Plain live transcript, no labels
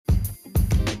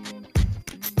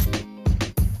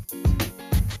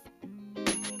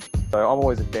So I'm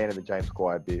always a fan of the James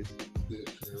Squire beers. Yeah,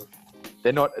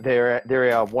 yeah.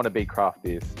 They're our wannabe craft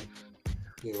beers.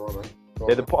 Yeah, right.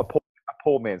 They're a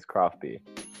poor man's craft beer.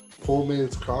 Poor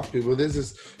man's craft beer. Well, there's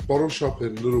this bottle shop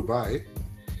in Little Bay.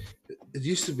 It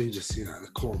used to be just, the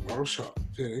corner bottle shop.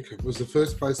 It was the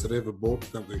first place I'd ever bought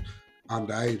something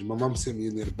underage. My mum sent me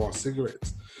in there to buy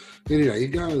cigarettes. Anyway, you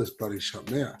go to this bloody shop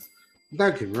now.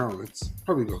 Don't get me wrong, it's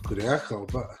probably got good alcohol,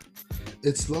 but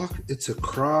it's like it's a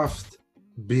craft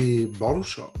beer bottle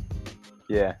shop.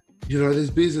 Yeah. There's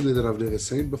beers in there that I've never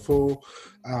seen before,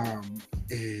 and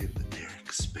they're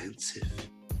expensive.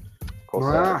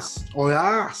 I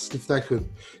asked if they could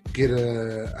get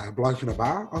a bloke in a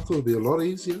bar. I thought it'd be a lot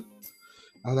easier.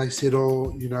 They said,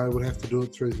 we'd have to do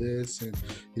it through this, and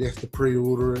you'd have to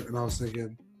pre-order it. And I was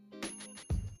thinking,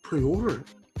 pre-order it?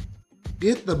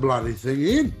 Get the bloody thing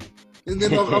in, and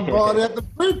then I'll come buy it out the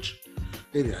fridge.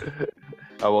 Anyway.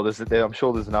 Oh, well, I'm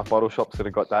sure there's enough bottle shops that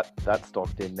have got that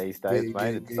stocked in these days,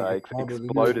 mate.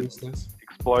 It's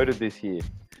exploded this year.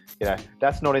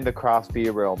 That's not in the craft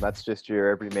beer realm. That's just your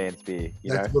everyman's beer.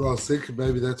 That's what I was thinking.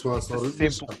 Maybe that's why I started.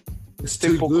 It's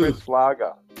simple crisp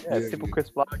lager.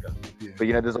 Crisp lager. Yeah. But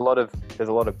there's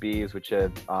a lot of beers which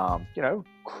are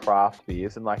craft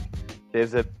beers, and like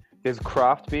there's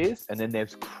craft beers and then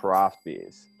there's craft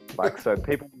beers. Like, so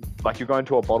people, like, you're going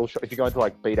to a bottle shop, if you're going to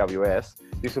like BWS,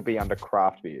 this will be under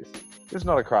craft beers. This is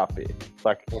not a craft beer.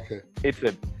 Like, okay. It's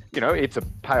a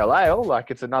pale ale.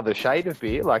 Like, it's another shade of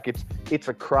beer. Like, it's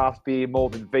a craft beer more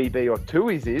than VB or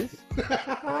Tooheys is.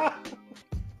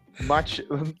 Much,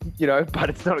 but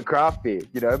it's not a craft beer.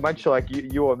 Much like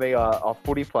you or me are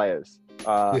footy players.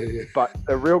 But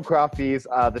the real craft beers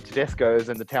are the Tedescos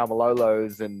and the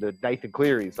Taumalolos and the Nathan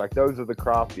Clearys. Like, those are the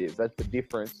craft beers. That's the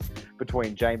difference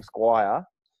between James Squire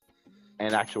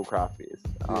and actual craft beers.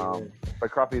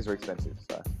 But craft beers are expensive,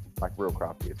 so like real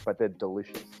craft beers, but they're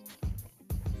delicious.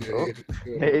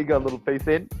 There you go, a little piece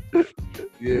in.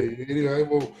 Anyway,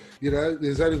 well,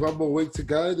 there's only one more week to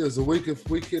go. There's a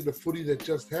weekend of footy that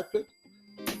just happened.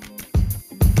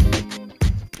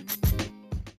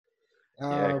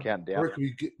 Count down. I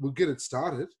reckon we'll get it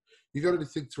started. You got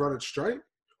anything to run it straight?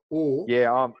 Or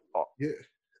go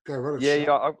run it straight.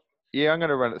 I'm going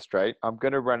to run it straight. I'm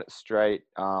going to run it straight.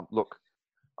 Look,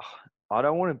 I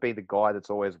don't want to be the guy that's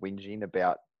always whinging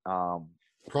about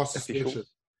crisis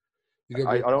officials.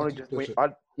 I don't want to just. I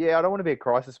don't want to be a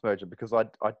crisis merchant because I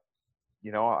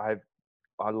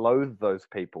loathe those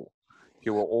people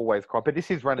who will always cry. But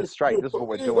this is run it straight. This is what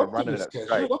we're doing. Running it straight.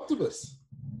 You're an optimist.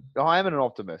 I am an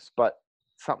optimist, but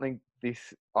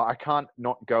I can't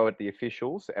not go at the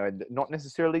officials, and not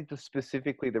necessarily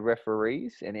specifically the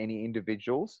referees and any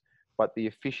individuals, but the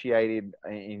officiating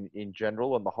in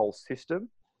general and the whole system.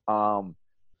 2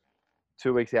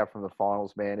 weeks out from the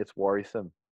finals, man, it's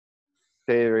worrisome.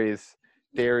 There is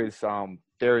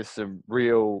some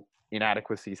real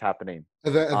inadequacies happening.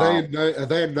 Are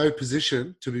they in no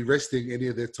position to be resting any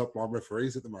of their top line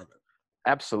referees at the moment?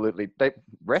 Absolutely, they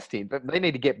resting, but they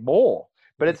need to get more.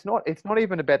 But it's not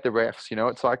even about the refs.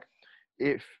 It's like,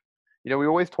 if we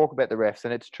always talk about the refs,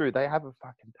 and it's true, they have a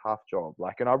fucking tough job.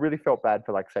 Like, and I really felt bad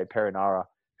for, like, say, Perinara,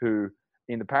 who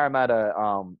in the Parramatta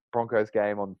Broncos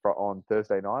game on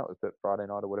Thursday night, was it Friday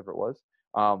night or whatever it was,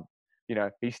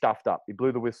 he stuffed up. He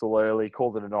blew the whistle early,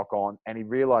 called it a knock on, and he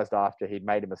realised after he'd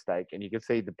made a mistake. And you could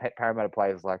see the Parramatta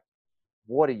players like,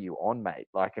 "What are you on, mate?"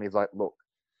 Like, and he's like, "Look,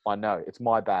 I know it's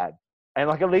my bad." And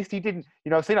like, at least he didn't.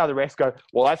 I've seen other refs go,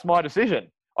 "Well, that's my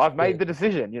decision. I've made the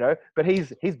decision." But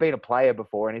he's been a player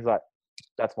before, and he's like,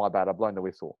 "That's my bad. I've blown the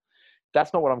whistle."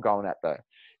 That's not what I'm going at, though.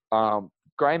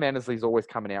 Graham Annesley's always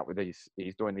coming out with these.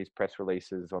 He's doing these press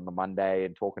releases on the Monday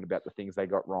and talking about the things they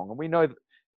got wrong, and we know that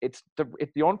it's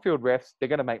the on-field refs. They're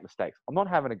going to make mistakes. I'm not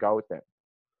having a go at them.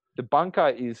 The bunker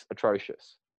is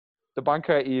atrocious. The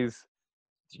bunker is.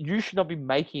 You should not be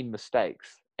making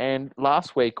mistakes. And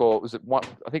last week, or was it one?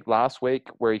 I think last week,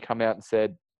 where he come out and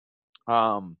said, he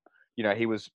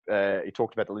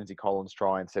talked about the Lindsay Collins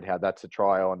try and said how that's a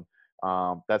try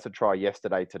that's a try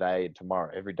yesterday, today, and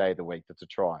tomorrow, every day of the week. That's a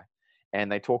try.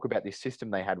 And they talk about this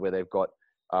system they had where they've got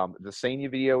the senior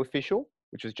video official,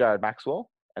 which was Jared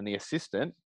Maxwell, and the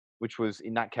assistant, which was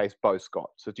in that case Bo Scott.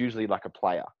 So it's usually like a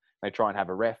player. They try and have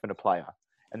a ref and a player,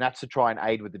 and that's to try and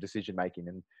aid with the decision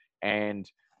making.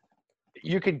 And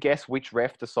you can guess which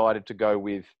ref decided to go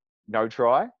with no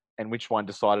try and which one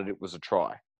decided it was a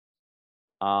try.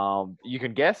 You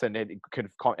can guess and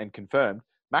confirm.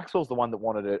 Maxwell's the one that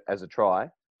wanted it as a try.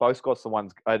 Bo Scott's the one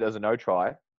as a no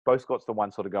try. Bo Scott's the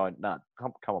one sort of going, "Nah,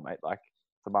 come on, mate. Like,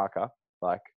 it's a marker.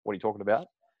 Like, what are you talking about?"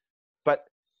 But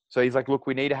so he's like, "Look,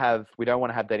 we don't want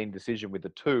to have that indecision with the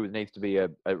two. It needs to be a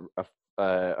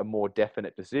a more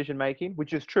definite decision making,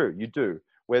 which is true. You do.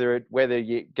 Whether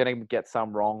you're going to get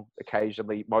some wrong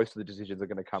occasionally, most of the decisions are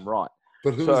going to come right.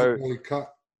 But who was the guy he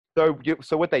cut?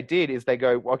 So what they did is they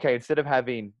go, okay, instead of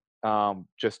having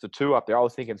just the 2 up there, I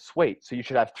was thinking, sweet. So you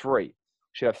should have 3. You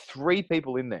should have 3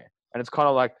 people in there, and it's kind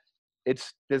of like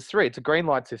there's 3. It's a green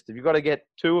light system. You've got to get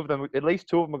 2 of them. At least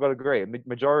 2 of them have got to agree, a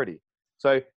majority.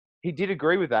 So he did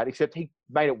agree with that, except he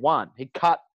made it 1. He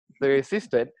cut the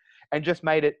assistant and just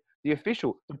made it the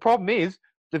official. The problem is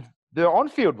the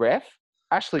on-field ref,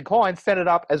 Ashley Klein, sent it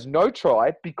up as no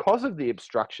try because of the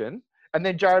obstruction, and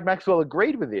then Jared Maxwell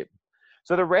agreed with him.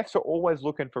 So the refs are always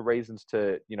looking for reasons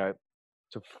to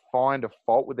find a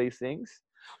fault with these things.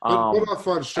 But what I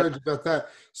find strange about that,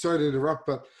 sorry to interrupt,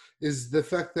 but is the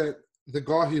fact that the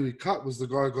guy who he cut was the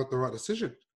guy who got the right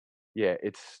decision. Yeah,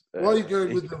 it's... Why are you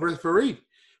going with the referee?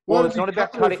 Well, it's not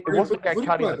about cutting... It wasn't about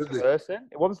cutting the person.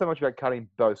 It wasn't so much about cutting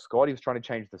Bo Scott. He was trying to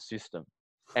change the system.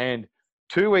 And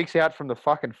 2 weeks out from the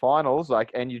fucking finals,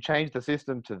 and you change the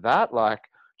system to that,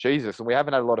 Jesus, and we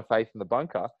haven't had a lot of faith in the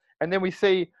bunker. And then we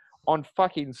see on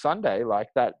fucking Sunday,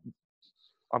 that...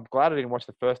 I'm glad I didn't watch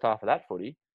the first half of that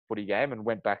footy game and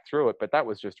went back through it, but that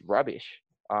was just rubbish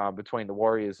between the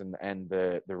Warriors and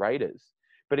the Raiders.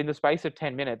 But in the space of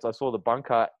 10 minutes, I saw the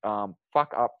bunker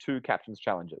fuck up 2 captain's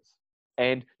challenges.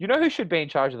 And you know who should be in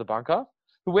charge of the bunker?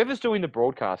 Whoever's doing the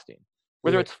broadcasting.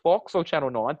 Whether it's Fox or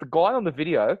Channel 9, the guy on the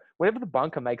video, whenever the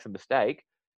bunker makes a mistake,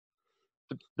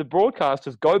 the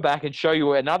broadcasters go back and show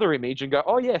you another image and go,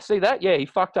 oh, yeah, see that? Yeah, he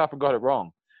fucked up and got it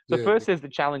wrong. So first there's the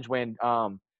challenge when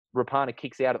Rapana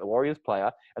kicks out at the Warriors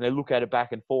player, and they look at it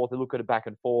back and forth, and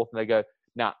they go,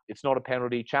 nah, it's not a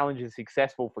penalty. Challenge is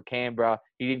successful for Canberra.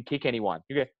 He didn't kick anyone.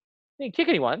 You go, he didn't kick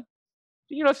anyone?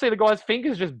 Did you not see the guy's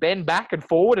fingers just bend back and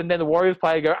forward, and then the Warriors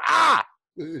player go, ah!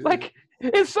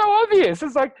 It's so obvious.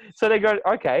 It's so they go,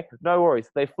 okay, no worries.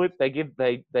 They flip,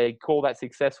 they call that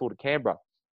successful to Canberra.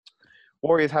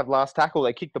 Warriors have last tackle.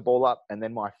 They kick the ball up, and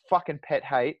then my fucking pet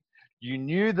hate, you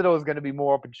knew that there was going to be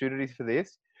more opportunities for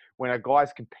this. When a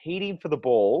guy's competing for the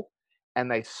ball and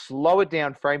they slow it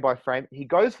down frame by frame, he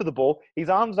goes for the ball, his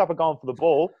arms up are going for the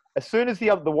ball. As soon as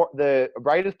the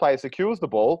Raiders player secures the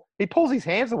ball, he pulls his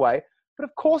hands away. But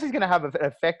of course he's going to have an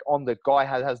effect on the guy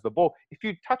who has the ball. If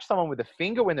you touch someone with a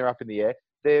finger when they're up in the air,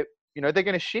 they're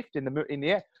going to shift in the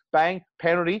air. Bang,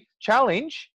 penalty,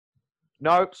 challenge.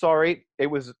 No, sorry. It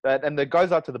was, and it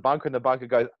goes up to the bunker, and the bunker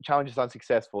goes, challenge is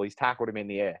unsuccessful. He's tackled him in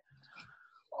the air.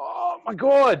 Oh my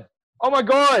God. Oh my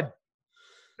God!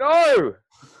 No!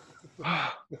 They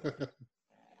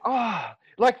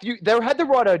had the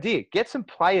right idea. Get some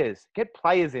players. Get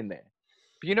players in there.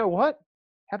 But you know what?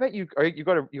 How about you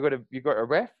got a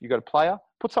ref, you got a player,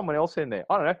 put someone else in there.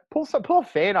 I don't know. Pull a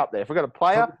fan up there. If we've got a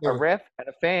player, a ref, and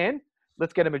a fan,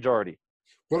 let's get a majority.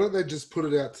 Why don't they just put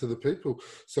it out to the people?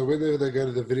 So whenever they go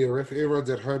to the video ref, everyone's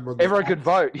at home. Everyone could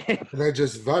vote. And they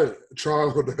just vote.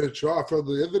 Trial or no trial from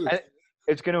the evidence. And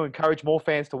it's going to encourage more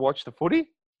fans to watch the footy.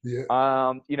 Yeah.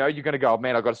 You're going to go,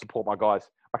 man, I've got to support my guys.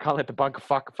 I can't let the bunker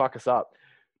fuck us up.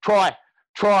 Try.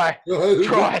 No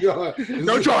try. It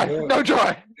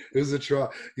was a try.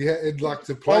 Yeah, and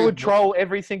to play. I would troll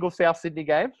every single South Sydney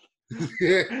game.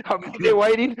 Yeah. I'm here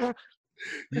waiting.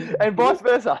 And vice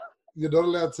versa. You're not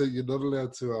allowed to,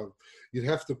 you'd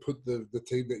have to put the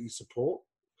team that you support.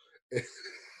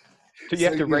 So you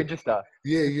have to register.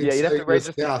 Yeah, you'd have to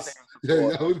register.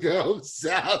 I would go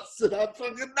south and I'm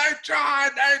fucking no try.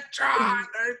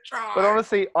 But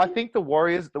honestly, I think the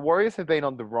Warriors have been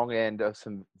on the wrong end of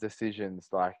some decisions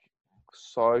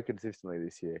so consistently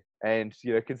this year. And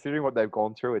considering what they've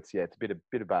gone through, it's a bit of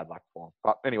bad luck for them.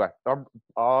 But anyway, I'm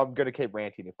going to keep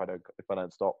ranting if I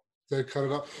don't stop. They cut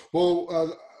it up.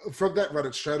 Well, from that run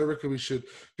it straight, I reckon we should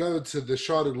go into the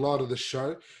shining light of the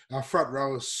show. Our front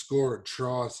rowers scoring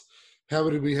tries. How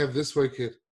many do we have this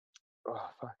weekend? Oh,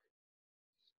 fuck.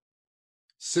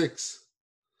 6.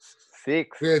 We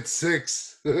had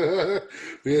 6.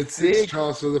 We had 6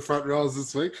 tries for the front rowers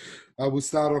this week. We'll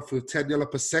start off with Taniela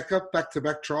Paseka,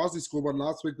 back-to-back tries. He scored one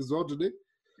last week as well, didn't he?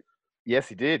 Yes,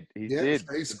 he did. He did.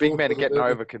 The big men are getting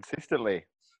over consistently.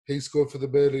 He scored for the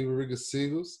Manly Warringah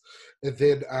Seagulls. And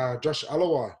then Josh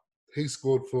Alawai, he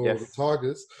scored for the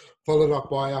Tigers, followed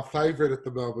up by our favourite at the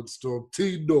Melbourne Storm,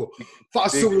 Tino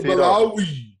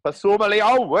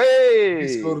Fa'asuamaleaui. He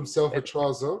scored himself a try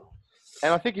as well.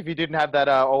 And I think if you didn't have that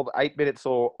old 8 minutes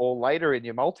or later in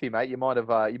your multi, mate, you might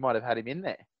have had him in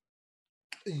there.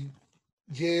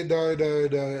 Yeah, no.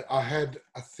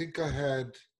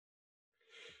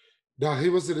 No, he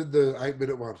wasn't in the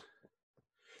 8-minute one.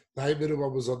 The 8-minute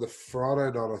one was on the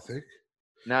Friday night, I think.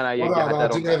 No, Oh, you no, had I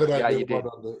that on didn't have the. an Yeah, 8 you minute one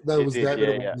did. on the. That You was the did. 8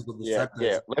 minute one was on the Yeah.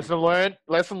 Saturdays. Lesson learned.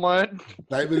 Lesson learned.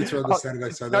 The 8 minutes were on the Oh, Saturday,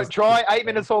 so that no, was try 8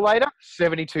 minutes or later.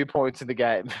 72 points in the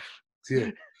game.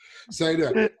 yeah. So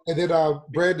anyway, and then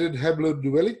Brandon Hamlin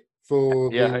Newelly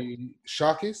for Yeah, the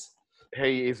Sharkies.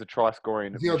 he is a try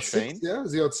scoring Is he on 6? machine. Yeah,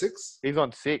 is he on 6? He's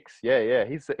on 6. Yeah.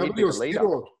 He'd How be many the was leader.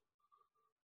 Tino on?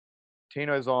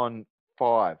 Tino's on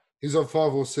 5. He's on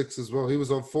 5 or 6 as well. He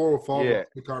was on 4 or 5. Yeah.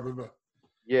 I can't remember.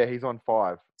 Yeah, he's on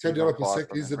 5. He's on $10 per 5 sec.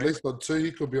 from He's at memory. least on 2.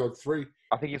 He could be on 3.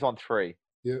 I think he's on 3.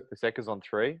 Yeah. Paseka's on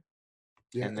 3.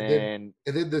 Yeah. And then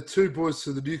the 2 boys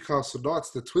for the Newcastle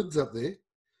Knights, the twins up there.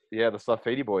 yeah, the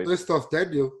Safidi boys. First off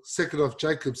Daniel, second off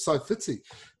Jacob. So Fitzy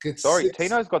gets Sorry, 6.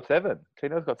 Tino's got 7.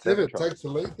 Tino's got 7 tries. Takes the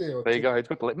lead there. There you go. He's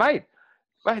got the lead. Mate,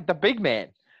 the big man.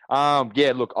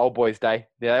 Yeah, look, old boys' day.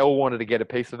 Yeah, they all wanted to get a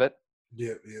piece of it.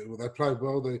 Yeah. Well, they played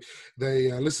well.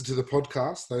 They listened to the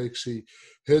podcast. They actually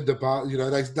heard the bar. You know,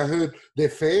 they heard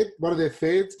one of their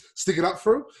fans sticking up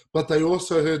for them, but they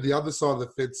also heard the other side of the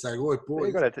fence saying, "Oh, boys."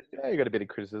 You got a bit of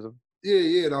criticism.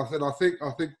 Yeah, and I think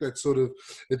that sort of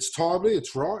it's timely,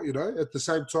 it's right. You know, at the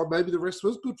same time, maybe the rest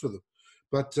was good for them,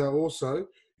 but also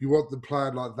you want them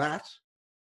playing like that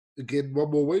again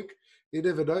one more week. You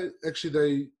never know.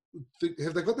 Actually,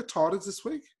 have they got the Titans this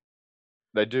week?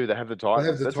 They do. They have the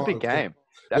Titans. That's a big game.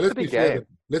 That's a big game.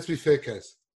 Let's be fair,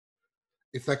 Kaz.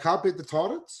 If they can't beat the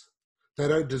Titans, they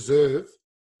don't deserve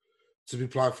to be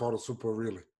playing finals football,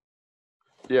 really.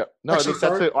 Yeah. No, Actually,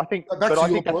 look, I think that's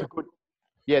point. a good.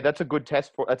 Yeah, that's a good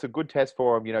test for. That's a good test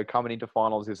for them. You know, coming into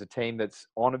finals is a team that's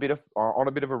on a bit of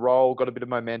a roll, got a bit of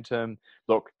momentum.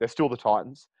 Look, they're still the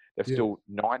Titans. They're still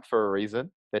 9th for a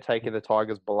reason. They're taking the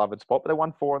Tigers' beloved spot, but they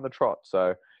won 4 on the trot.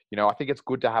 So, you know, I think it's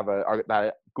good to have a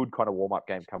good kind of warm-up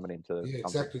game coming into. Yeah,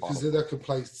 exactly. Because then they can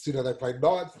play. You know, they play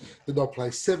 9th, then they'll play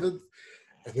 7th,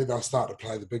 and then they'll start to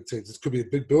play the big teams. It could be a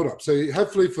big build-up. So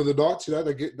hopefully for the Knights, you know,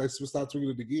 they start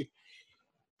swinging into gear.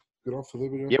 Good on for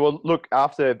them. You know? Yeah, well, look,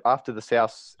 after the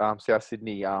South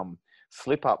Sydney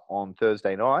slip up on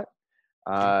Thursday night,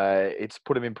 it's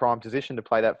put them in prime position to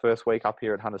play that first week up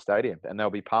here at Hunter Stadium, and they'll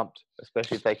be pumped,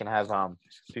 especially if they can have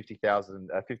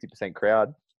 50%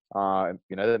 crowd.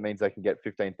 You know, that means they can get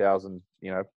 15,000.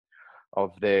 You know,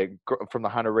 from the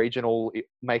Hunter Regional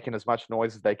making as much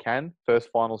noise as they can. First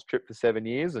finals trip for 7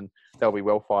 years, and they'll be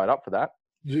well fired up for that.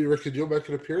 Do you reckon you'll make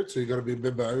an appearance, or you got to be a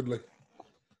member only?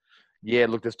 Yeah,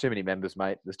 look, there's too many members,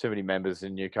 mate. There's too many members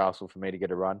in Newcastle for me to get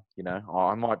a run. You know,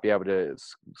 I might be able to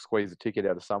squeeze a ticket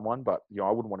out of someone, but you know,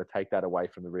 I wouldn't want to take that away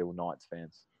from the real Knights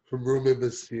fans. From real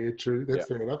members, yeah, true. That's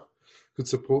fair enough. Good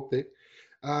support there.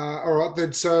 All right,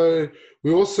 then. So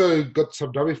we also got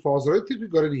some dummy files. I don't think we've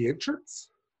got any entrants,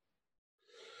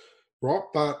 right?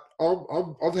 But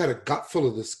I've had a gutful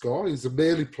of this guy. He's a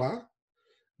Manly player,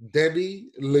 Danny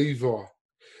Levi.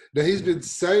 Now he's been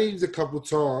saved a couple of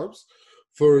times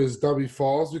for his dummy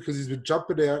files because he's been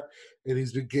jumping out and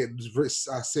he's been getting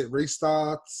set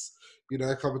restarts. You know,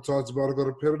 a couple of times he might have got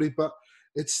a penalty, but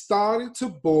it's starting to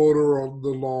border on the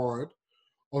line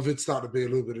of it starting to be a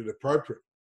little bit inappropriate.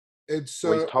 And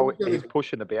so he's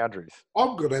pushing the boundaries.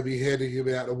 I'm going to be handing him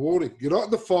out a warning. You're not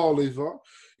in the file, Levi.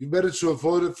 You've managed to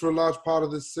avoid it for a large part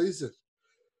of this season.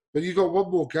 But you've got one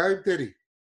more game, Danny.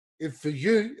 And for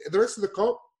you, the rest of the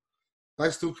comp, they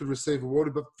still can receive a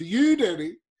warning. But for you,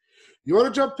 Danny, you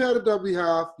want to jump out of dummy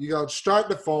half, you're going straight in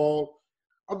the file.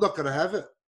 I'm not going to have it.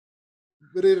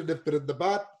 We need a nip it in the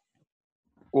butt.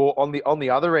 Well, on the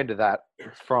other end of that,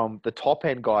 from the top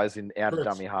end guys out of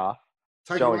dummy half,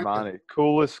 Joey Manu,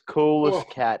 coolest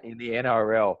cat in the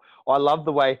NRL. I love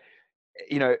the way,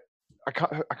 you know, I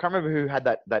can't remember who had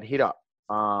that hit up.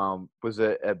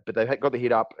 But they got the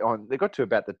hit up on. They got to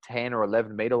about the 10 or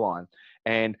 11 meter line,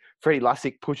 and Freddie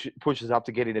Lussick pushes up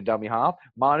to get into dummy half.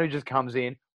 Manu just comes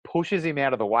in, pushes him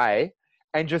out of the way,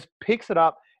 and just picks it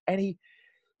up. And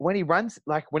when he runs to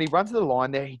the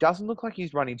line there, he doesn't look like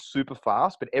he's running super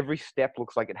fast, but every step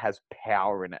looks like it has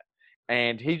power in it.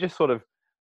 And he just sort of,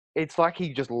 it's like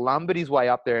he just lumbered his way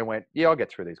up there and went, yeah, I'll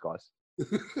get through these guys.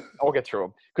 I'll get through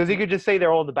them. Because he could just see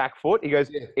they're all on the back foot. He goes,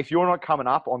 if you're not coming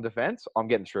up on defense, I'm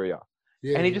getting through you.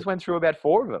 Yeah, and he just went through about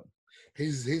 4 of them.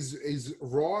 He's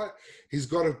right. He's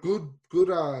got a good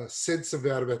sense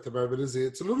about him at the moment, isn't he?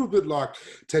 It's a little bit like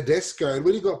Tedesco. And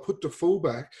when he got put to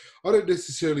fullback, I don't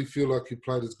necessarily feel like he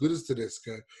played as good as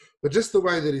Tedesco. But just the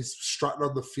way that he's strutting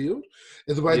on the field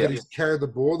and the way that he's carrying the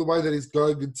ball, the way that he's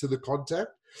going into the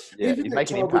contact. Yeah, even that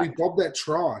time when he bombed that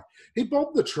try, he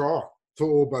bombed the try for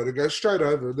Orbo to go straight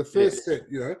over in the first set,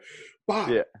 you know.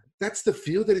 But that's the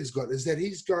feel that he's got, is that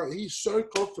he's so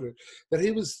confident that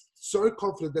he was so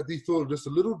confident that he thought of just a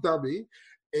little dummy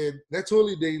And that's all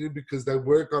he needed because they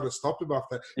weren't going to stop him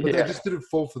after that. But they just didn't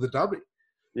fall for the dummy.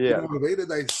 Yeah. You know what I mean? And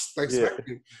they smacked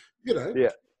him, you know. Yeah.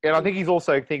 And I think he's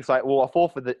also thinks like, well,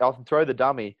 I'll throw the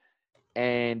dummy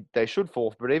and they should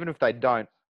fall. But even if they don't,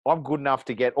 I'm good enough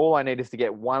to get, all I need is to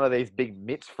get one of these big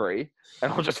mitts free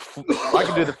and I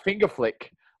can do the finger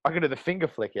flick. I can do the finger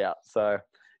flick out. So,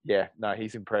 yeah, no,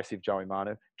 he's impressive, Joey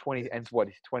Manu. 20, and what,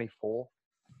 he's 24?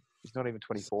 He's not even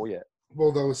 24 yet.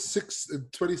 Well, there was 6 in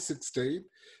 2016.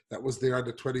 That was their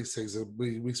under-20 season.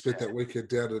 We spent that weekend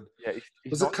down in... Yeah,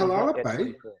 was it Kalala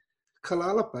Bay?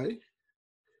 Kalala Bay?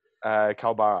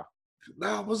 Kalbarra.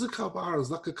 No, it wasn't Kalbarra. It was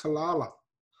like a Kalala.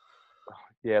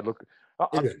 Yeah, look,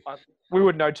 we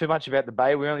wouldn't know too much about the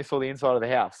bay. We only saw the inside of the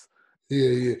house.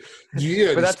 Yeah.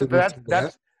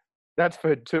 But that's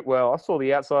for two. Well, I saw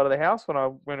the outside of the house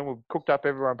when we cooked up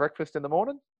everyone breakfast in the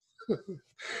morning.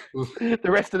 The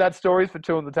rest of that story is for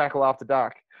Two on the Tackle After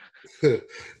Dark.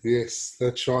 Yes,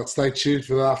 that's right. Stay tuned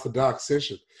for the After Dark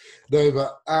session. No,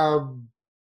 but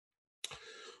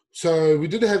so we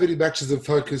didn't have any matches in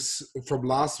focus from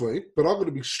last week, but I'm going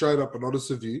to be straight up and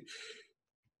honest with you.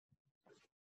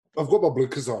 I've got my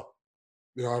blinkers on.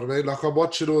 You know what I mean? Like, I'm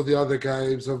watching all the other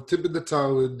games. I'm tipping the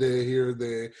toe in there, here and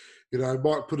there. You know, I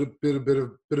might put a bit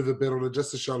of a bet on it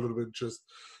just to show a little bit of interest.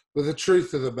 But the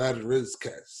truth of the matter is,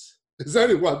 Cass, there's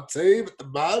only one team at the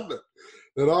moment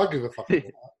that I give a fuck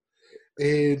about.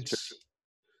 And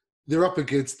they're up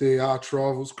against their arch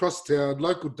rivals, crosstown,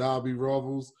 local derby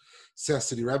rivals, South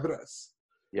Sydney Rabbitohs.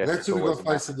 Yes, that's who we've got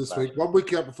facing this week. 1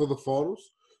 week out before the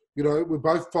finals. You know, we're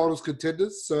both finals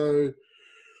contenders. So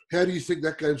how do you think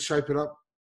that game's shaping up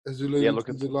as we lead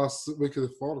into the last week of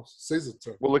the finals season?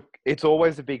 Well, look, it's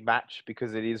always a big match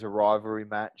because it is a rivalry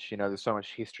match. You know, there's so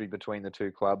much history between the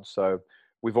two clubs. So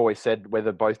we've always said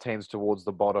whether both teams towards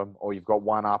the bottom or you've got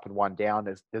one up and one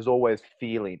down, there's always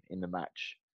feeling in the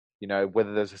match. You know,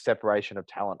 whether there's a separation of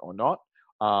talent or not.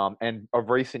 And of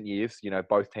recent years, you know,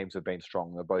 both teams have been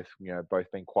strong. They're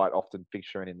both been quite often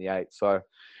fixturing in the 8. So,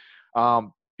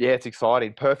 yeah, it's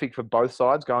exciting. Perfect for both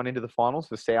sides going into the finals.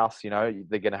 For South, you know,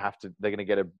 they're going to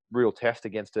get a real test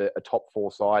against a top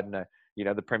 4 side and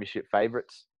the premiership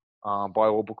favourites by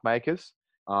all bookmakers.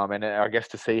 And I guess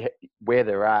to see where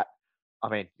they're at. I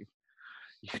mean,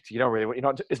 you don't really,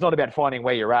 it's not about finding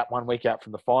where you're at 1 week out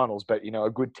from the finals, but, a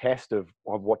good test of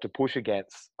what to push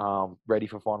against, ready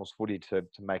for finals footy to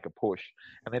make a push.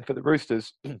 And then for the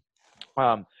Roosters,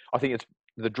 I think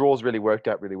the draws really worked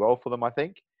out really well for them, I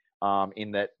think,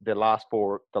 in that the last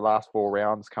four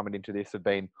rounds coming into this have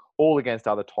been all against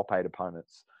other top 8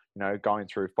 opponents, going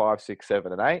through 5, 6,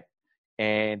 7, and 8.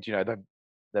 And,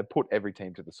 they've put every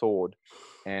team to the sword.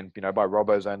 And, by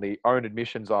Robbo's own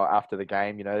admissions after the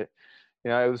game, it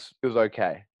was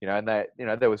okay, and that,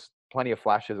 there was plenty of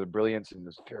flashes of brilliance and it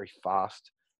was very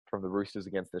fast from the Roosters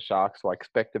against the Sharks. So I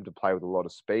expect them to play with a lot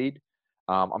of speed.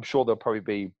 I'm sure there'll probably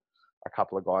be a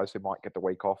couple of guys who might get the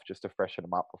week off just to freshen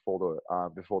them up before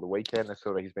the weekend. That's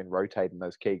sort of, he's been rotating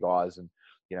those key guys and,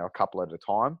 a couple at a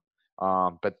time.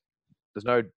 But there's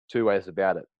no two ways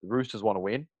about it. The Roosters want to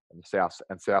win and South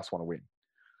want to win.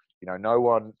 No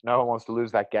one wants to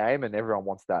lose that game and everyone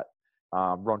wants that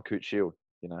Ron Coote Shield,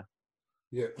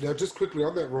 Yeah. Now, just quickly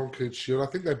on that Ron Coote Shield,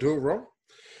 I think they do it wrong.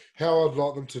 How I'd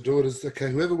like them to do it is, okay,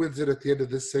 whoever wins it at the end of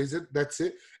this season, that's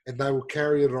it, and they will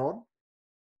carry it on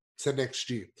to next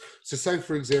year. So, say,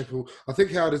 for example, I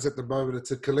think how it is at the moment,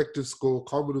 it's a collective score,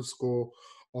 cumulative score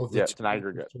of the it's an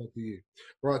aggregate throughout the year.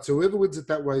 Right, so whoever wins it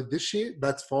that way this year,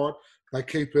 that's fine. They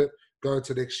keep it going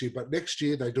to next year. But next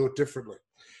year, they do it differently.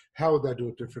 How would they do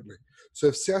it differently? So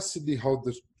if South Sydney hold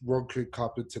the Ron Coote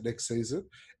Cup into next season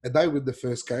and they win the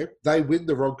first game, they win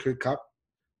the Ron Coote Cup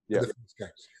in the first game.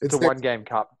 It's a one-game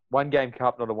cup. One-game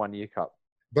cup, not a one-year cup.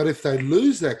 But if they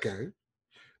lose that game,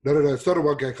 no, it's not a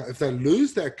one-game cup. If they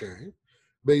lose that game,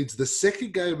 means the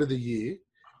second game of the year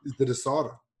is the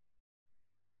decider.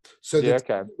 So the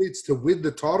team needs to win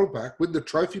the title back, win the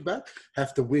trophy back,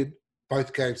 have to win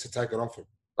both games to take it off them.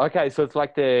 Okay, so it's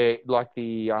like the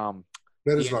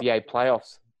NBA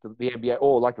playoffs, the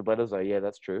NBA, like the Bledisloe. Yeah,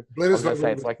 that's true.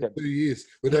 Bledisloe, it's like 2 years.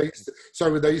 When they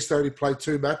used to only play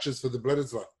 2 matches for the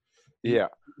Bledisloe. Yeah,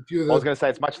 I was going to say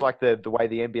it's much like the way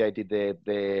the NBA did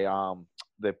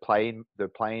their playing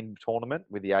tournament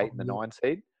with the 8 and the 9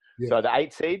 seed. Yeah. So the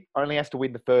 8 seed only has to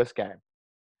win the first game,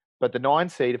 but the 9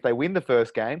 seed, if they win the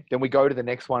first game, then we go to the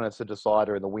next one as a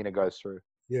decider, and the winner goes through.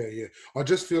 Yeah. I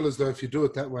just feel as though if you do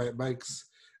it that way, it makes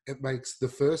the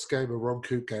first game a Ron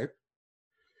Coote game.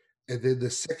 And then the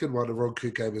second one, a Ron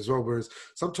Coote game as well. Whereas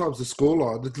sometimes the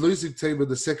scoreline, the losing team in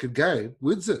the second game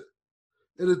wins it.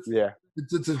 And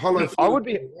it's a hollow.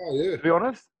 To be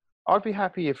honest, I'd be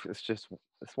happy if it's just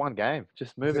It's one game.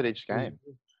 Just move it each game.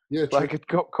 Yeah, true. Like, it's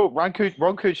cool. Ron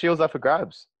Coote Shields up for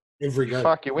grabs. Every game.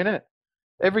 Fuck, you win it.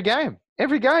 Every game.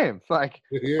 Like,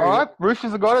 Yeah, all right,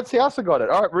 Roosters have got it. Souths have got it.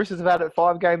 All right, Roosters have had it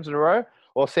 5 games in a row.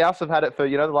 Or Souths have had it for,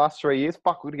 the last 3 years.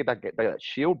 Fuck, we're going to get that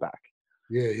Shield back.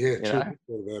 Yeah, true.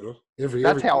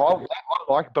 That's how I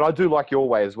like it. But I do like your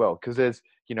way as well. Because there's,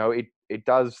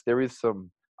 there is some,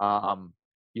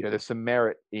 there's some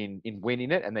merit in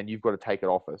winning it. And then you've got to take it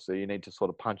off us. So you need to sort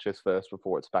of punch us first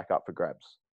before it's back up for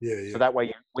grabs. Yeah. So that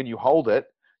way, when you hold it,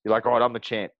 you're like, all right, I'm the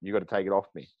champ. You got to take it off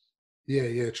me.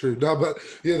 Yeah, true. No, but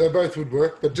they both would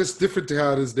work, but just different to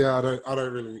how it is now. I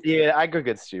don't really. Yeah,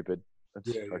 aggregate's stupid. That's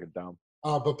fucking dumb.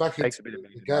 But back Takes into a bit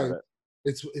of the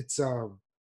game,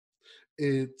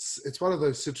 it's one of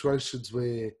those situations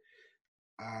where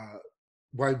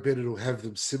Wayne Bennett will have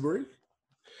them simmering,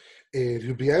 and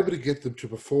he'll be able to get them to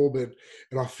perform.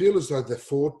 And I feel as though their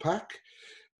forward pack,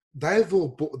 they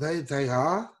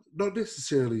are not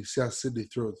necessarily South Sydney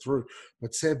through and through,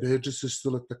 but Sam Burgess is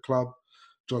still at the club.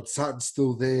 John Sutton's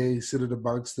still there. He's sitting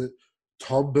amongst it.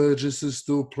 Tom Burgess is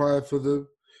still playing for them.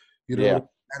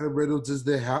 Adam Reynolds is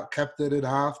their captain and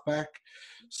halfback.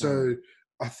 So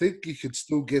I think you can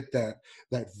still get that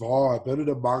vibe in and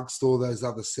amongst all those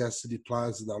other South Sydney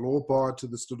players, and they'll all buy into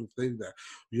this little thing that,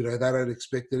 they don't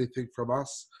expect anything from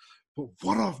us. But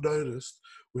what I've noticed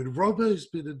when Robbo's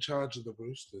been in charge of the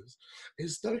Roosters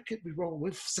is, don't get me wrong,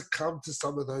 we've succumbed to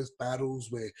some of those battles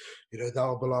where,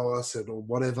 they'll below us or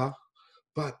whatever.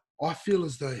 But I feel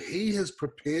as though he has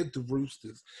prepared the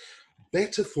Roosters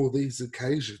better for these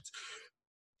occasions,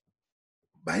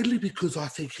 mainly because I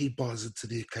think he buys into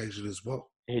the occasion as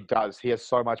well. He does. He has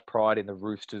so much pride in the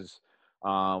Roosters'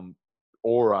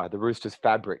 aura, the Roosters'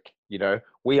 fabric.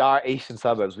 We are Eastern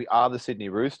Suburbs. We are the Sydney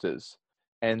Roosters,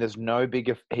 and there's no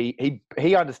bigger. He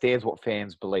understands what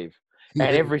fans believe,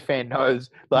 and every fan knows.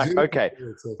 Like, okay,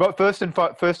 but first and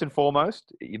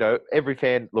foremost, every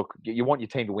fan, look, you want your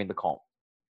team to win the comp.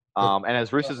 And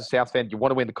as Roosters and South fan, you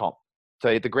want to win the comp.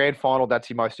 So the grand final, that's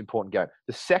your most important game.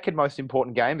 The second most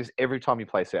important game is every time you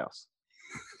play South.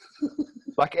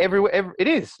 Like everywhere, it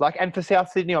is. Like, and for South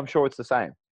Sydney, I'm sure it's the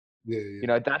same.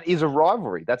 Yeah. That is a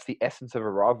rivalry. That's the essence of a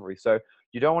rivalry. So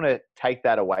you don't want to take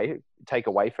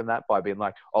away from that by being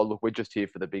like, oh, look, we're just here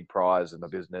for the big prize and the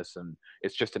business, and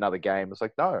it's just another game. It's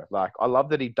like, no, like, I love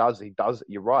that he does.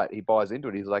 You're right. He buys into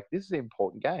it. He's like, this is an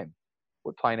important game.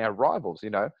 We're playing our rivals.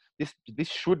 This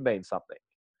should mean something.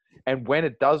 And when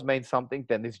it does mean something,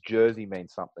 then this jersey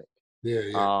means something.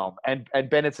 Yeah. And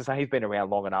Bennett's the same. He's been around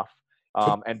long enough.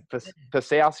 And for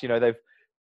South, they've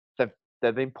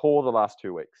been poor the last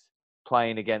 2 weeks,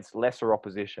 playing against lesser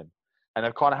opposition, and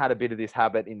they've kind of had a bit of this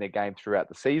habit in their game throughout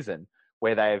the season,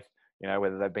 where they've,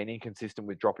 whether they've been inconsistent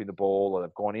with dropping the ball or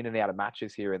they've gone in and out of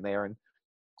matches here and there. And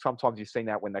sometimes you've seen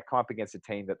that when they come up against a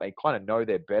team that they kind of know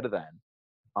they're better than,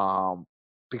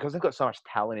 because they've got so much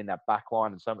talent in that back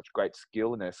line and so much great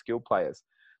skill in their skill players,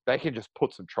 they can just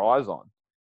put some tries on.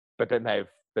 But then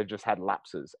they've just had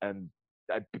lapses, and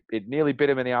it nearly bit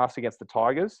them in the ass against the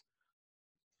Tigers.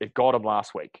 It got them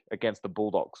last week against the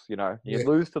Bulldogs. You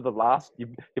lose to the last. You're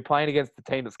playing against the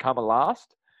team that's come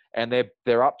last, and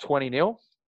they're up 20-0.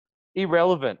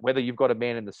 Irrelevant whether you've got a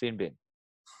man in the sin bin.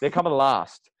 They're coming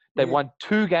last. They've won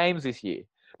 2 games this year.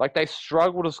 Like, they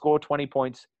struggle to score 20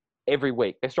 points every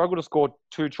week. They struggle to score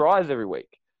 2 tries every week.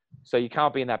 So you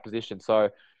can't be in that position. So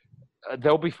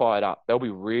they'll be fired up. They'll be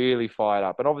really fired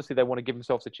up. And obviously they want to give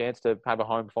themselves a chance to have a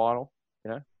home final.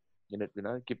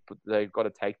 They've got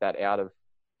to take that out of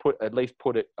put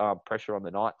pressure on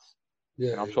the Knights.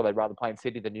 Yeah, and I'm sure they'd rather play in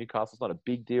Sydney than Newcastle. It's not a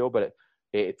big deal, but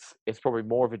it's probably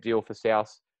more of a deal for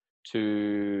South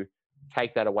to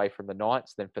take that away from the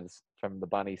Knights than from the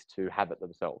Bunnies to have it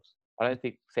themselves. I don't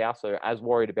think South are as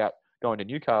worried about going to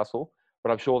Newcastle,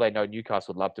 but I'm sure they know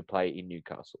Newcastle would love to play in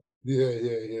Newcastle. Yeah.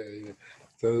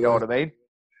 So, you know what I mean?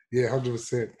 Yeah,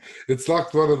 100%. It's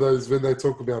like one of those when they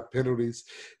talk about penalties.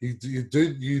 You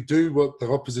do what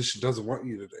the opposition doesn't want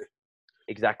you to do.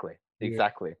 Exactly.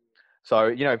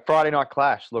 So Friday night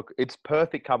clash. Look, it's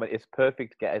perfect coming. It's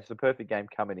perfect. It's a perfect game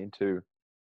coming into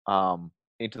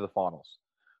the finals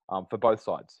for both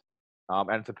sides, and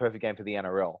it's a perfect game for the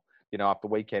NRL. After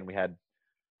the weekend we had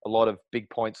a lot of big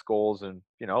point scores and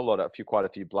quite a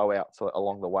few blowouts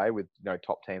along the way with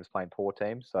top teams playing poor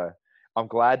teams. So I'm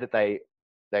glad that they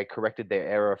corrected their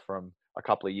error from a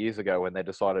couple of years ago when they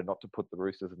decided not to put the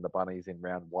Roosters and the Bunnies in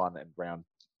round 1 and round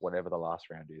whatever the last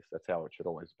round is. That's how it should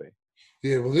always be.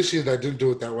 Yeah, well, this year they didn't do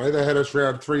it that way. They had us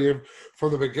round 3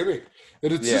 from the beginning.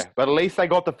 And but at least they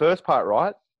got the first part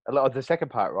right, the second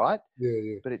part right.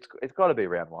 Yeah. But it's got to be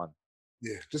round 1.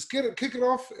 Yeah, just kick it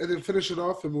off, and then finish it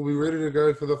off, and we'll be ready to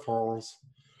go for the finals.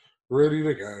 Ready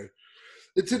to go.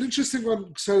 It's an interesting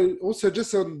one. So, also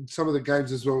just on some of the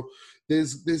games as well,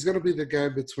 there's going to be the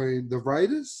game between the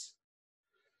Raiders,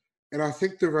 and I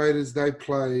think the Raiders They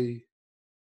play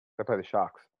the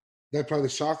Sharks. they play the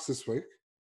Sharks this week.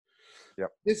 Yep.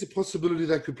 There's a possibility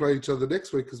they could play each other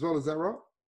next week as well. Is that right?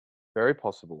 Very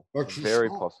possible. Like Very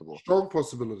possible. Strong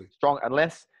possibility. Strong,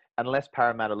 unless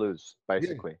Parramatta lose,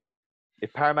 basically. Yeah.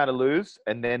 If Parramatta lose,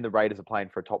 and then the Raiders are playing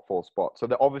for a top 4 spot. So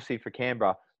obviously for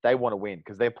Canberra, they want to win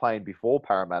because they're playing before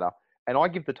Parramatta. And I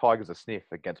give the Tigers a sniff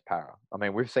against Para. I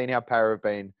mean, we've seen how Para have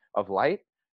been of late.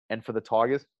 And for the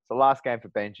Tigers, it's the last game for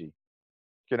Benji.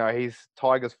 You know, he's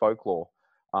Tigers folklore.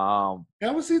 How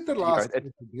was it the last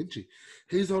game for Benji?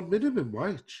 He's on minimum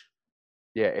wage.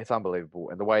 Yeah, it's unbelievable,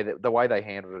 and the way they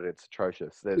handled it, it's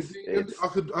atrocious. I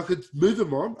could move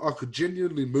him on. I could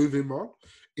genuinely move him on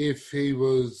if he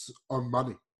was on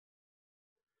money.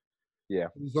 Yeah,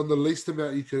 he's on the least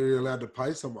amount you could be allowed to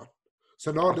pay someone.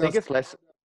 So no, I think it's less.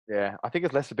 Yeah, I think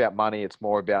it's less about money. It's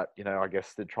more about, you know, I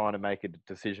guess they're trying to make a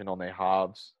decision on their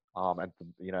halves. And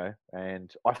you know,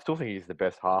 and I still think he's the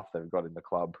best half they've got in the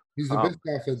club. He's the best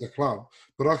half in the club,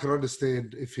 but I can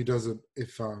understand if he doesn't.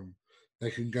 If they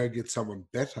can go get someone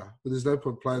better, but there's no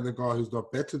point playing the guy who's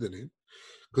not better than him,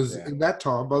 because in that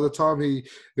time, by the time he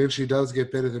eventually does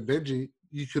get better than Benji,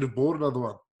 you could have bought another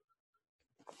one.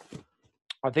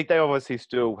 I think they obviously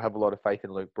still have a lot of faith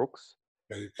in Luke Brooks,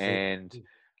 and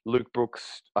Luke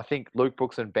Brooks. I think Luke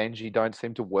Brooks and Benji don't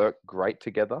seem to work great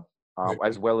together,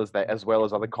 as well as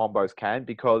other combos can,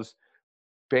 because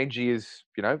Benji is,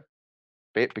 you know,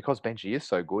 because Benji is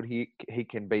so good, he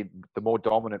can be the more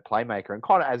dominant playmaker, and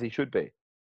kind of as he should be.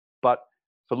 But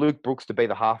for Luke Brooks to be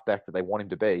the halfback that they want him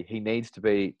to be, he needs to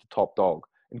be the top dog.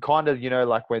 And kind of, you know,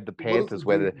 like when the Panthers,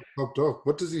 top dog,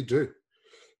 what does he do?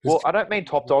 Well, I don't mean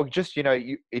top dog, just, you know,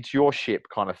 it's your ship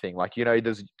kind of thing. Like, you know,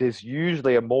 there's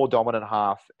usually a more dominant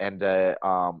half, and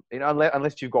you know,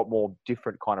 unless you've got more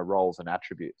different kind of roles and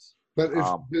attributes. But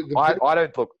if I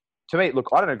don't look. To me, look,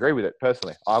 I don't agree with it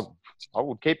personally. I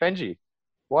would keep Benji.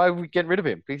 Why are we getting rid of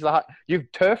him? He's like, you've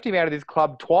turfed him out of this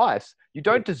club twice. You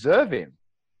don't deserve him.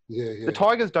 Yeah. The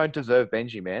Tigers don't deserve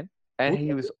Benji, man. And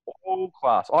he was all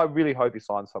class. I really hope he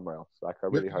signs somewhere else. Like, I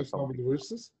really hope somewhere. The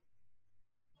Roosters?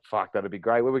 Fuck, that'd be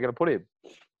great. Where are we going to put him?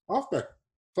 Halfback.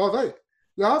 5'8".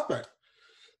 The halfback.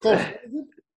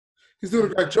 He's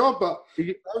doing a great job, but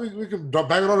we can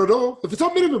bang it on the door. If it's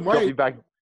on minimum wage,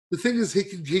 the thing is,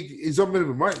 he's on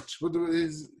minimum wage.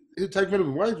 He'd take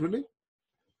minimum wage, wouldn't he?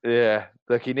 Yeah,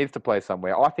 look, he needs to play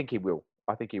somewhere. I think he will.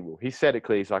 He said it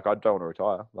clearly. He's like, I don't want to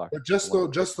retire. Like, but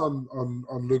just on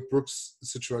Luke Brooks'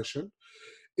 situation,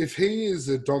 if he is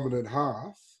a dominant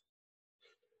half,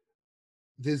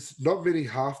 there's not many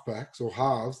halfbacks or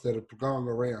halves that are going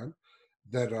around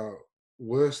that are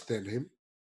worse than him.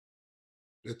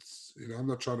 It's, you know, I'm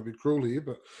not trying to be cruel here,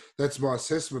 but that's my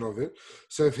assessment of it.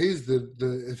 So if he's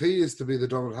if he is to be the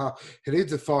dominant half, he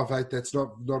needs a 5'8". That's not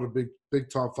a big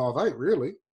time 5'8",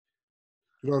 really.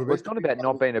 You know what I mean? Well, it's not about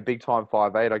not being a big time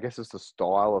 5'8". I guess it's the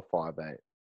style of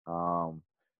 5'8".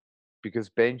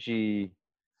 Because Benji,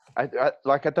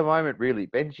 like at the moment, really,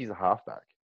 Benji's a halfback.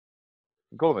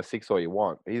 You can call him a 6 all you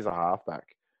want. He's a halfback.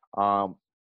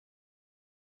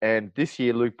 And this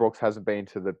year, Luke Brooks hasn't been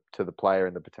to the player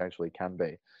and the potential he can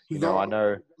be. I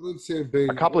know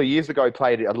a couple of years ago he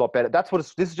played a lot better.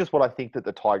 This is just what I think that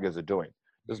the Tigers are doing.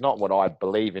 It's not what I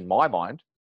believe in my mind,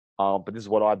 but this is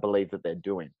what I believe that they're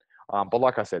doing. But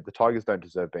like I said, the Tigers don't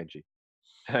deserve Benji.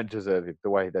 They don't deserve him the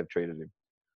way they've treated him.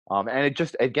 And it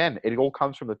just, again, it all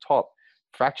comes from the top.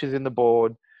 Fractures in the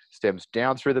board, stems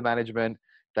down through the management.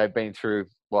 They've been through,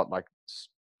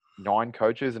 9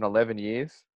 coaches in 11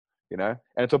 years, you know?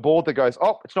 And it's a board that goes,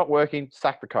 oh, it's not working,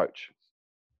 sack the coach.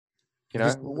 You know,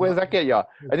 where does that get you?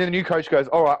 And then the new coach goes,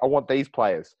 all right, I want these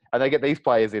players. And they get these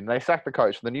players in. They sack the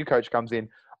coach. The new coach comes in,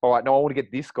 all right, no, I want to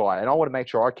get this guy. And I want to make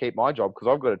sure I keep my job because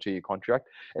I've got a 2-year contract.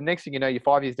 And next thing you know, you're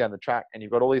 5 years down the track and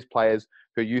you've got all these players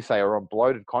who you say are on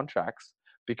bloated contracts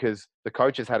because the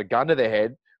coach has had a gun to their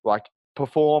head, like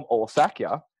perform or sack you.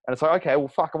 And it's like, okay, well,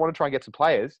 fuck, I want to try and get some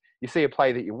players. You see a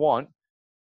player that you want.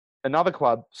 Another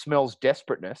club smells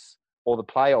desperateness, or the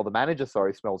player or the manager,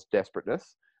 smells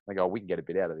desperateness. And they go, we can get a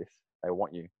bit out of this. They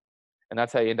want you. And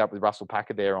that's how you end up with Russell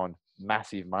Packer there on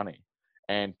massive money.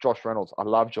 And Josh Reynolds, I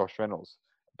love Josh Reynolds,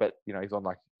 but, you know, he's on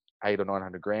like 800 or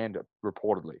 900 grand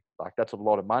reportedly. Like, that's a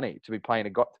lot of money to be paying a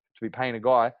guy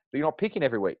that you're not picking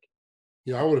every week.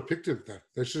 Yeah, I would have picked him though.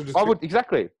 They should have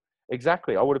exactly.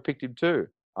 I would have picked him too.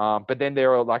 But then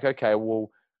they're like, okay, well,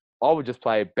 I would just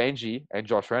play Benji and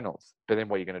Josh Reynolds. But then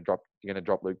what, you're going to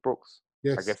drop Luke Brooks. I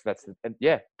Yes. guess that's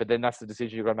but then that's the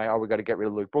decision you've got to make. Oh, we've got to get rid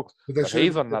of Luke Brooks, But they but should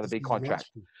he's have on made another that big decision contract.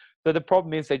 last year. So the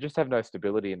problem is they just have no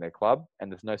stability in their club,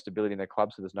 and there's no stability in their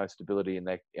club, so there's no stability in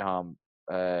their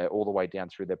all the way down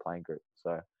through their playing group.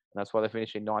 So and that's why they're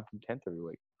finishing 9th and 10th every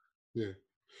week. Yeah.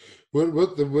 Where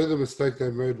the mistake they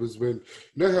made was when,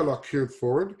 you know how like Kieran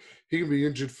Foran, he can be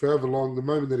injured forever long. The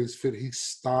moment that he's fit, he's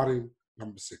starting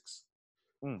number 6.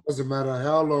 Mm. Doesn't matter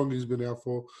how long he's been out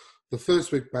for. The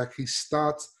first week back, he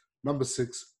starts number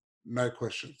 6, no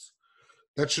questions.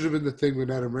 That should have been the thing when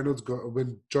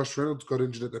Josh Reynolds got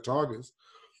injured at the Tigers.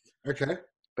 Okay.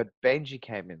 But Benji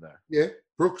came in though. Yeah.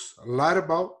 Brooks, light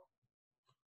about.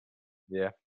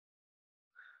 Yeah.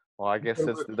 Well, I guess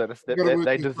You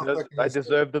they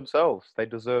deserve themselves. They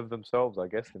deserve themselves, I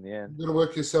guess, in the end. You're going to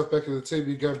work yourself back in the team.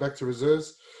 You're going back to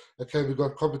reserves. Okay, we've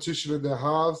got competition in their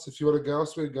halves. If you want to go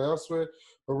elsewhere, go elsewhere.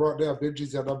 But right now,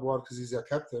 Benji's our number 1 because he's our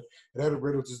captain. And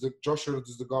Josh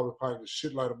Reynolds is the guy we're paying a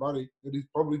shitload of money, and he's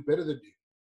probably better than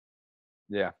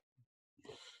you. Yeah.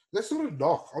 That's not a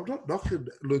knock. I'm not knocking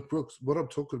Luke Brooks. What I'm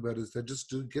talking about is they just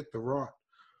didn't get the right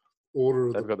order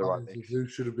of the right players of who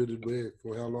should have been in where,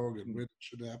 for how long, and when it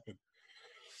should happen.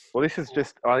 Well, this is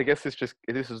the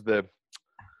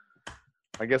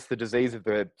disease of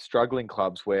the struggling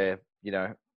clubs where,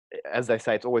 as they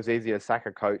say, it's always easier to sack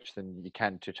a coach than you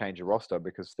can to change a roster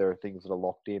because there are things that are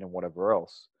locked in and whatever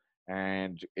else.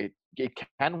 And it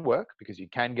can work because you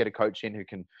can get a coach in who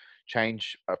can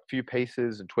change a few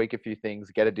pieces and tweak a few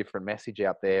things, get a different message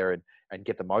out there and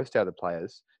get the most out of the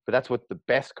players. But that's what the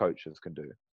best coaches can do.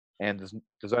 And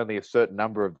there's only a certain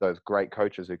number of those great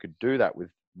coaches who could do that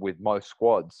with most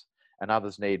squads, and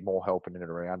others need more help in and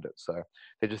around it. So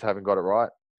they just haven't got it right.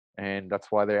 And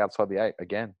that's why they're outside the 8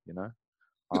 again,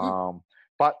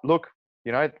 But look,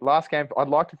 last game, I'd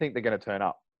like to think they're going to turn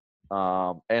up.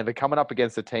 And they're coming up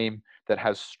against a team that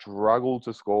has struggled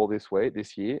to score this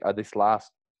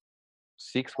last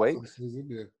 6 weeks.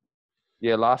 Season,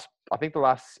 yeah. I think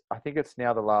it's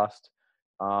now the last.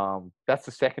 That's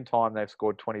the second time they've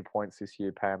scored 20 points this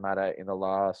year, Parramatta, in the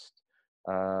last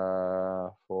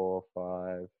 4,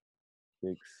 5,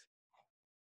 6,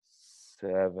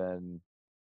 7,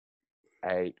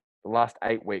 8. The last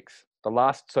 8 weeks.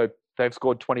 So they've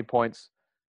scored 20 points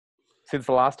since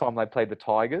the last time they played the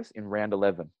Tigers in round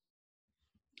 11.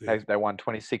 Yeah. They won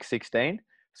 26-16.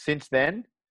 Since then,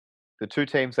 the 2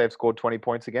 teams they've scored 20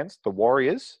 points against, the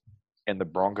Warriors and the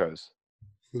Broncos.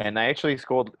 And they actually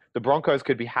scored. The Broncos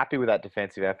could be happy with that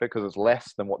defensive effort because it's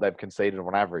less than what they've conceded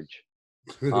on average.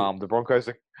 The Broncos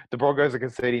are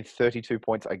conceding 32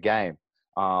 points a game.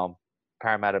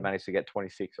 Parramatta managed to get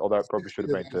 26, although it probably should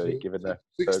have been 30 given the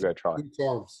Virgo try.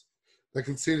 Times. They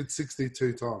conceded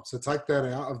 62 times. So take that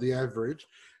out of the average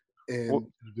and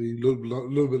it'd be a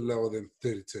little bit lower than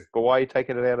 32. But why are you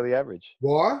taking it out of the average?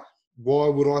 Why? Why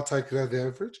would I take it out of the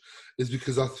average? Is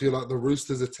because I feel like the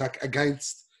Roosters' attack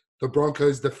against the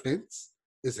Broncos' defense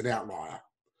is an outlier.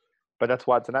 But that's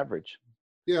why it's an average.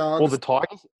 Yeah. Well,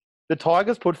 the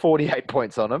Tigers put 48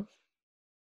 points on them.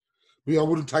 Yeah, I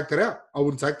wouldn't take that out.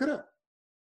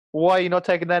 Why are you not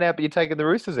taking that out, but you're taking the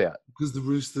Roosters out? Because the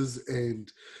Roosters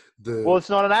and the... Well, it's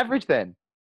not an average then.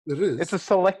 It is. It's a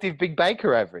selective Big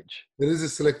Baker average. It is a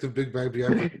selective Big Baker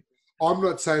average. I'm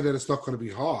not saying that it's not going to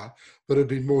be high, but it'd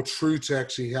be more true to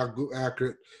actually how good,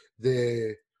 accurate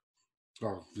their...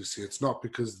 Oh, obviously it's not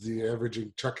because the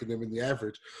averaging, chucking them in the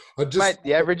average. Mate,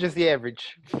 the average is the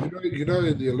average. You know,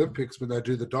 in the Olympics when they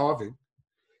do the diving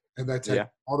and they take the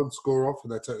bottom score off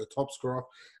and they take the top score off,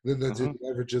 and then they do the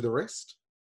average of the rest.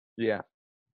 Yeah.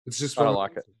 It's just I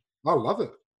like it. I love it.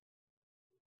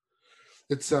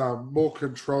 It's more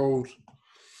controlled.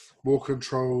 Score.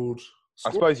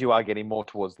 I suppose you are getting more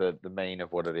towards the mean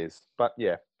of what it is. But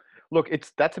yeah. Look,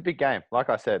 that's a big game.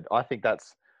 Like I said, I think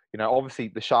that's, obviously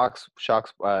the Sharks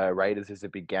Raiders is a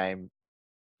big game.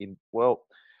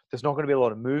 There's not going to be a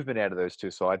lot of movement out of those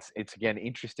two sides. It's again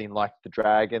interesting, like the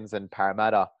Dragons and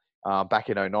Parramatta back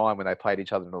in 2009 when they played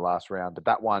each other in the last round. But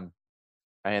that one,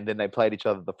 and then they played each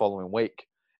other the following week,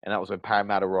 and that was when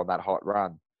Parramatta were on that hot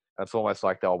run. And it's almost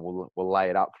like we'll lay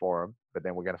it up for them, but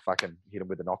then we're going to fucking hit them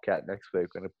with a knockout next week.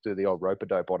 We're going to do the old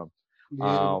rope-a-dope on them.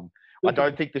 Yeah. I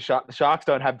don't think the Sharks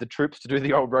don't have the troops to do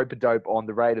the old rope-a-dope on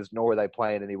the Raiders, nor are they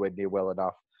playing anywhere near well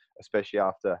enough, especially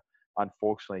after,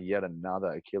 unfortunately, yet another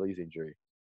Achilles injury.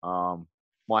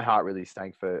 My heart really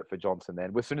stank for Johnson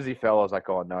then. As soon as he fell, I was like,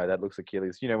 oh, no, that looks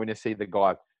Achilles. When you see the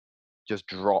guy just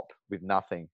drop with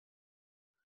nothing,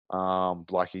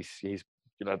 like he's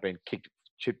been kicked,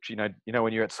 chipped.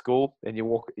 When you're at school and you're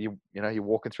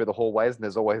walking through the hallways and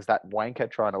there's always that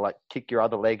wanker trying to like kick your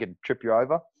other leg and trip you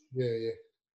over. Yeah.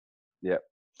 Yeah.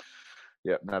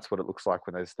 Yeah, and that's what it looks like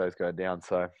when those go down.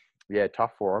 So, yeah,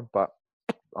 tough for him. But,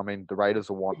 I mean, the Raiders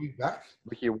will want He'll be back.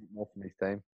 Ricky will want more from his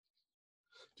team.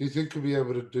 Do you think he'll be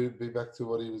able to be back to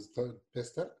what he was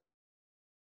best at?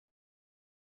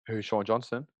 Who's Sean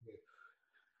Johnson? Yeah.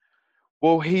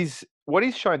 Well, what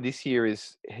he's shown this year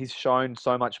is he's shown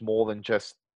so much more than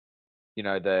just,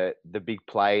 the big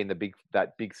play and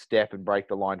that big step and break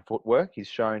the line footwork. He's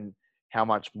shown how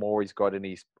much more he's got in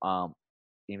his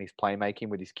playmaking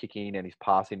with his kicking and his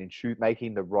passing and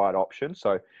making the right option.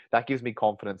 So that gives me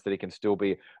confidence that he can still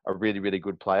be a really, really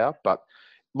good player. But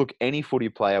look, any footy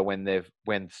player when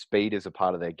speed is a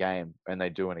part of their game and they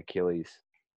do an Achilles,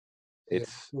 Yeah.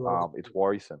 it's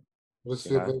worrisome. Let's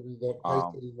You feel know, maybe that pace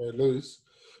that he may lose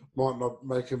might not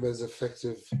make him as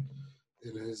effective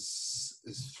in his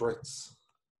threats.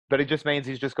 But it just means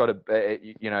he's just got to,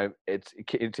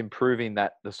 it's improving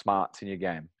the smarts in your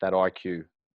game, that IQ,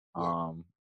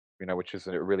 which is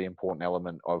a really important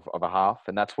element of a half.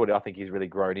 And that's what I think he's really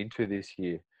grown into this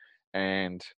year.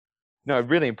 And,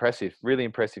 really impressive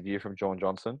year from Sean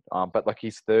Johnson. But like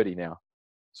he's 30 now.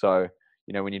 So,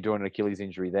 when you're doing an Achilles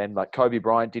injury then, like Kobe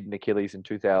Bryant did an Achilles in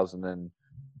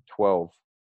 2012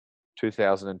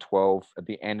 at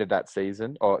the end of that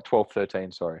season, or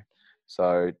 12-13, sorry.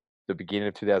 So the beginning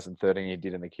of 2013, he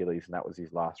did an Achilles, and that was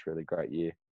his last really great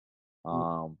year.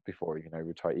 Before he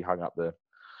retired, he hung up the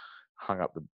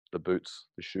boots,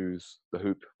 the shoes, the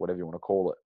hoop, whatever you want to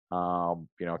call it. A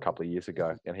couple of years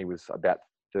ago, and he was about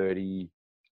 30.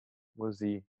 Was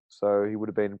he? So he would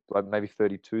have been like maybe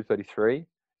 32, 33.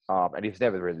 And he's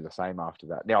never really the same after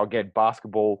that. Now again,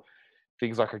 basketball,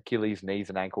 things like Achilles, knees,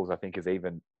 and ankles, I think is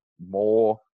even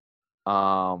more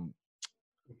can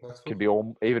be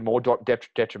even more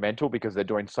detrimental because they're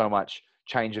doing so much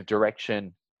change of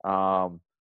direction on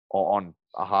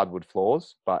hardwood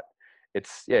floors. But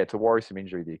it's a worrisome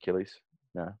injury, the Achilles.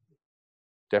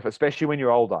 Definitely, especially when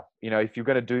you're older. If you're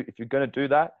gonna do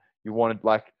that, you wanted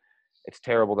it's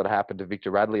terrible that it happened to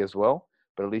Victor Radley as well.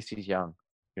 But at least he's young.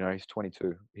 He's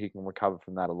 22. He can recover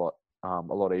from that a lot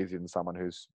easier than someone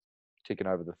who's ticking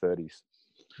over the 30s.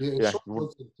 Yeah, Sean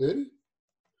Johnson 30.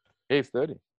 He's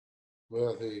 30.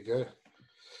 Well, there you go.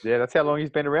 Yeah, that's how long he's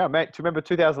been around, mate. Do you remember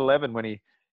 2011 when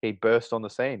he burst on the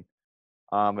scene,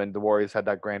 and the Warriors had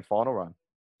that grand final run?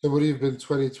 So would he have been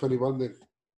 2021 then?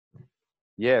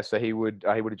 Yeah, so he would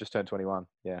have just turned 21.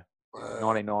 Yeah,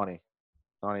 Wow.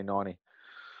 1990.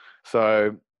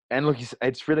 So, and look,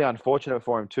 it's really unfortunate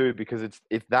for him too because it's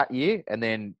that year and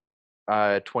then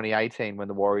 2018 when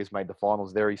the Warriors made the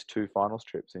finals. They're his 2 finals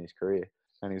trips in his career,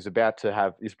 and he's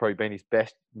probably been his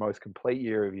best, most complete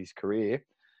year of his career.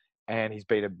 And he's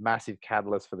been a massive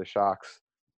catalyst for the Sharks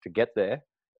to get there.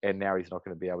 And now he's not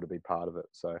going to be able to be part of it.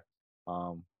 So,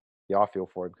 I feel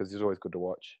for him because he's always good to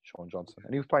watch, Sean Johnson.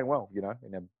 And he was playing well,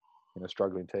 in a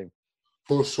struggling team.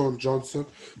 Poor Sean Johnson.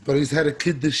 But he's had a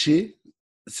kid this year,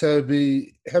 so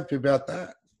be happy about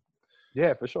that.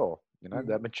 Yeah, for sure.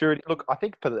 That maturity. Look, I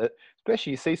think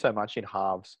especially you see so much in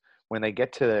halves when they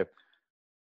get to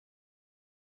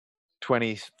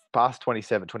 20s, past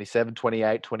 27,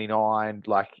 28, 29,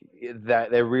 like that,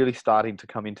 they're really starting to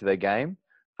come into their game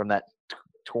from that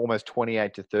to almost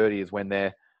 28 to 30 is when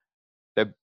they've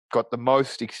got the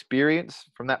most experience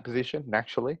from that position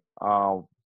naturally.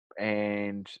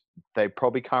 And they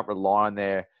probably can't rely on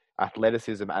their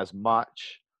athleticism as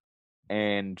much.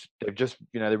 And they've just,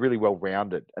 they're really well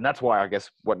rounded. And that's why I guess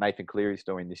what Nathan Cleary's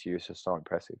doing this year is just so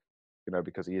impressive,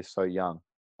 because he is so young,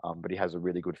 but he has a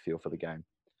really good feel for the game.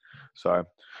 So,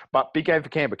 but big game for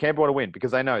Canberra. Canberra want to win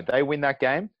because they know they win that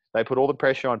game. They put all the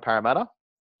pressure on Parramatta.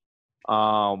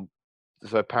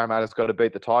 So Parramatta's got to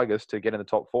beat the Tigers to get in the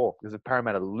top 4. Because if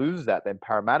Parramatta lose that, then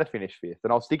Parramatta finish 5th.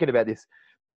 And I was thinking about this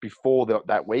before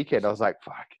that weekend. I was like,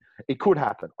 fuck, it could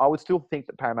happen. I would still think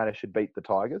that Parramatta should beat the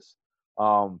Tigers.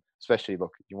 Especially,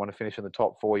 look, you want to finish in the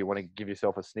top 4, you want to give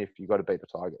yourself a sniff, you got to beat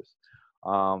the Tigers.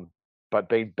 But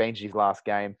being Benji's last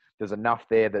game, there's enough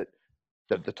there that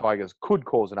the Tigers could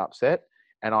cause an upset.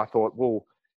 And I thought, well,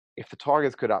 if the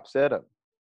Tigers could upset them,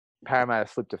 Parramatta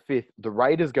slipped to 5th. The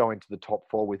Raiders go into the top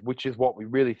 4 which is what we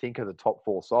really think are the top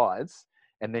 4 sides.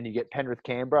 And then you get Penrith,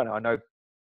 Canberra. And I know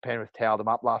Penrith towed them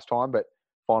up last time, but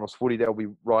finals footy, they'll be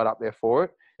right up there for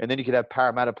it. And then you could have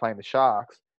Parramatta playing the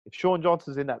Sharks. If Sean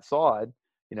Johnson's in that side,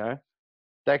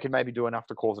 they can maybe do enough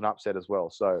to cause an upset as well.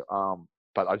 So,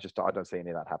 but I don't see any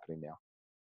of that happening now.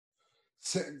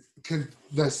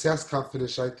 The South can't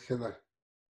finish 8th, can they?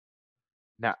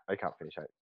 No, they can't finish 8th.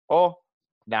 Oh,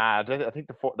 nah, I think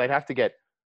they'd have to get.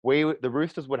 The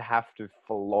Roosters would have to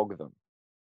flog them.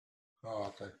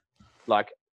 Oh, okay.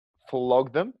 Like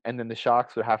flog them, and then the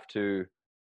Sharks would have to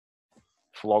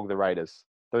flog the Raiders.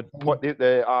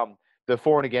 The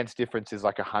for and against difference is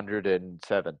like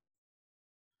 107.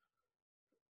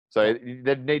 So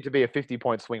there'd need to be a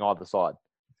 50-point swing either side.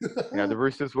 The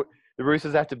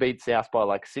Roosters have to beat South by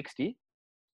like 60,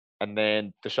 and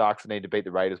then the Sharks need to beat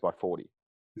the Raiders by 40.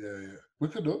 Yeah, we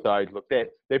could do it. So look,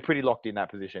 they're pretty locked in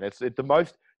that position. It's the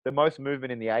most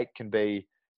movement in the 8 can be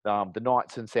the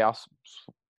Knights and Souths,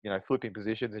 flipping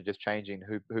positions and just changing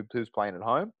who's playing at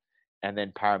home, and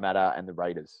then Parramatta and the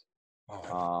Raiders.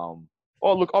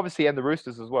 Look, obviously, and the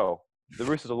Roosters as well. The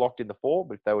Roosters are locked in the 4,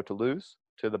 but if they were to lose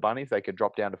to the Bunnies, they could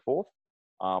drop down to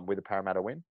 4th with a Parramatta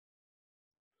win.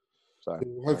 So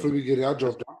hopefully we get our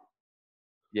job done.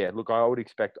 Yeah, look, I would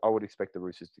expect the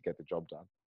Roosters to get the job done.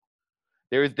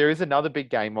 There is another big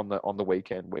game on the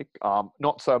weekend, Wick.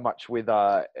 Not so much with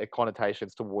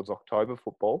connotations towards October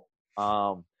football,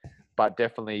 but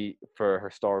definitely for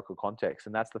historical context,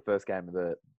 and that's the first game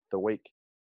of the week.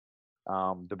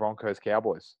 The Broncos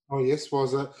Cowboys. Oh yes,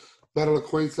 was it Battle of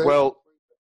Queensland? Well,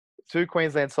 2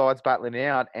 Queensland sides battling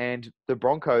out, and the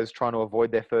Broncos trying to avoid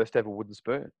their first ever wooden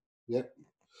spoon. Yep.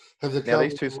 Now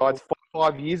these two sides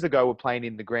 5 years ago were playing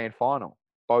in the grand final.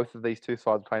 Both of these two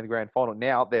sides playing the grand final.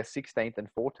 Now they're 16th and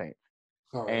 14th.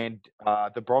 Oh. And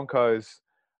the Broncos,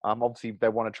 obviously they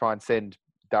want to try and send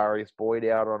Darius Boyd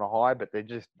out on a high, but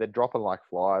they're dropping like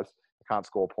flies. They can't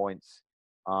score points.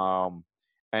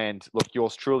 And look,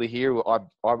 yours truly here.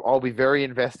 I'll be very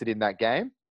invested in that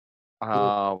game.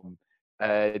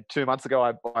 2 months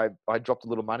ago, I dropped a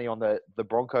little money on the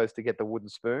Broncos to get the wooden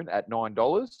spoon at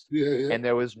 $9. Yeah. And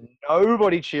there was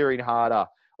nobody cheering harder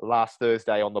last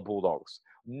Thursday on the Bulldogs.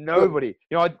 Nobody.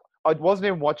 I wasn't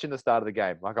even watching the start of the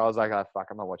game. Like, I was like, oh, fuck,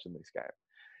 I'm not watching this game.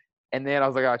 And then I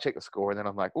was like, I check the score. And then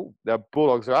I'm like, oh, the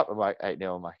Bulldogs are up. I'm like,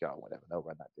 8-0. I'm like, oh, whatever. They'll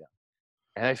run that down.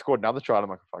 And they scored another try. I'm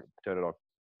like, fucking turn it off.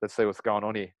 Let's see what's going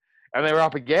on here. And they were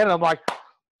up again. And I'm like,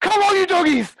 come on, you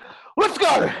doggies. Let's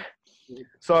go.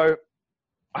 So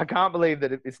I can't believe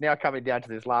that it's now coming down to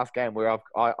this last game where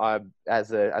I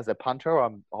as a punter,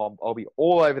 I'll be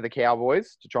all over the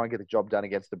Cowboys to try and get the job done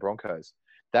against the Broncos.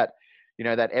 That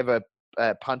ever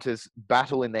punters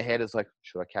battle in their head is like,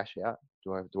 should I cash out?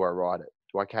 Do I ride it?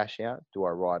 Do I cash out? Do I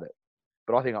ride it?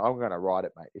 But I think I'm going to ride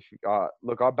it, mate.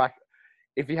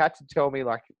 If you had to tell me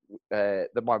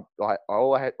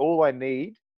all I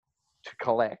need to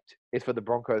collect is for the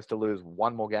Broncos to lose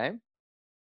one more game,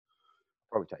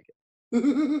 I'll probably take it.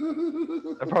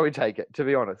 I'll probably take it, to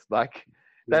be honest. Like,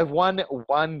 they've won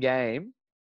one game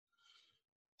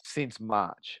since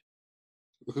March.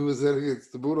 Who was that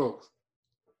against? The Bulldogs?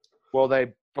 Well,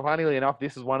 funnily enough,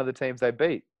 this is one of the teams they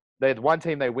beat. They had one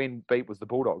team they beat was the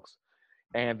Bulldogs.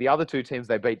 And the other 2 teams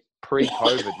they beat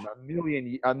pre-COVID,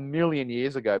 a million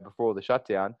years ago before the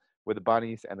shutdown, were the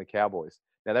Bunnies and the Cowboys.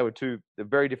 Now, they were the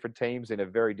very different teams in a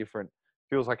very different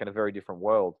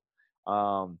world.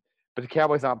 But the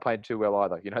Cowboys aren't playing too well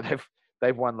either.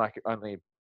 They've won only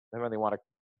won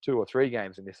 2 or 3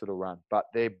 games in this little run, but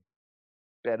they're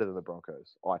better than the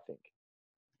Broncos, I think.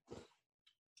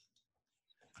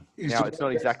 Now, it's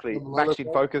not exactly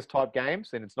matching focus type games,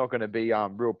 and it's not going to be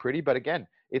real pretty. But again,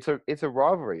 it's a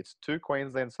rivalry. It's 2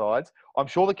 Queensland sides. I'm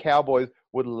sure the Cowboys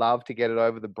would love to get it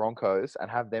over the Broncos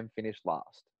and have them finish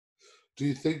last. Do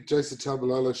you think Jason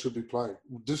Taumalolo should be playing?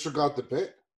 Disregard the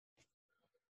bet.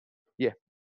 Yeah,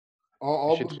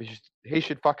 he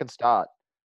should fucking start.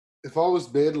 If I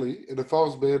was Manly in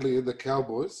the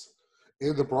Cowboys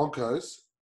and the Broncos,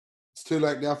 it's too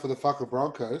late now for the fucking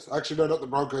Broncos. Actually, no, not the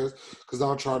Broncos, because they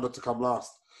were trying not to come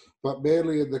last. But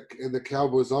Manly and the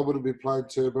Cowboys, I would have been playing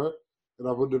Turbo, and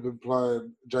I wouldn't have been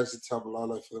playing Jason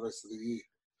Taumalolo for the rest of the year.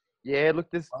 Yeah,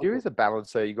 look, there is a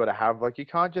balance there you got to have. Like, you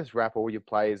can't just wrap all your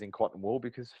players in cotton wool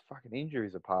because fucking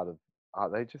injuries are part of.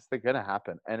 They're going to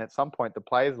happen. And at some point, the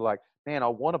players are like, man, I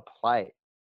want to play.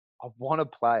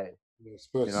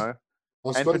 Yeah,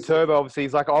 And for Turbo, obviously,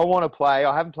 he's like, I want to play.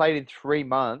 I haven't played in 3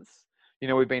 months.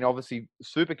 We've been obviously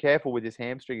super careful with his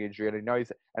hamstring injury, and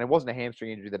it wasn't a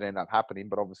hamstring injury that ended up happening,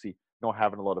 but obviously not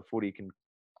having a lot of footy can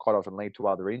quite often lead to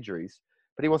other injuries.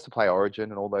 But he wants to play Origin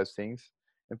and all those things.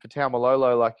 And for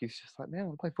Taumalolo, like, he's just like, man, I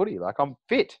want to play footy. Like, I'm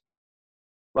fit.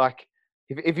 Like,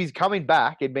 if he's coming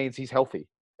back, it means he's healthy.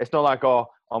 It's not like, oh,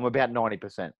 I'm about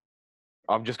 90%.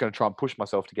 I'm just going to try and push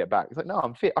myself to get back. It's like, no,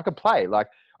 I'm fit. I can play. Like,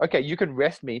 okay, you can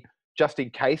rest me just in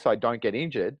case I don't get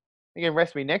injured. You can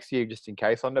rest me next year just in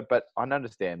case. But I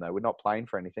understand, though. We're not playing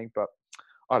for anything. But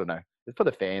I don't know. It's for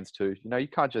the fans, too. You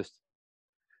can't just...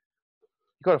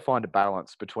 You've got to find a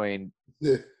balance between...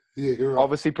 Yeah, you're right.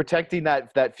 Obviously protecting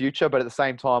that future, but at the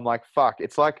same time, like, fuck.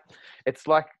 It's like,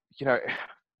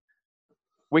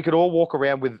 we could all walk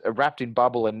around with wrapped in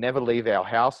bubble and never leave our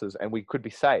houses and we could be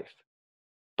safe.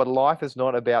 But life is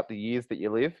not about the years that you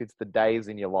live; it's the days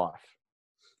in your life.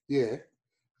 Yeah,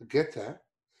 I get that.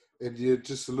 And you're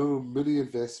just a little mini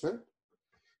investment.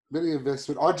 Mini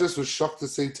investment. I just was shocked to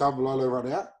see Tamalolo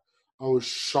run out. I was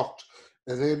shocked.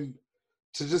 And then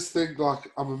to just think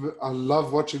like I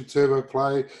love watching Turbo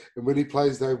play, and when he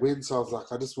plays, they win. So I was like,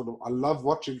 I love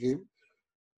watching him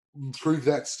prove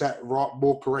that stat right,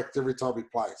 more correct every time he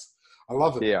plays. I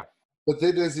love it. Yeah. But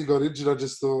then as he got injured, I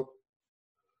just thought,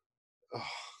 oh,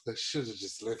 they should have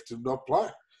just left him not play.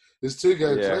 There's 2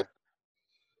 games left.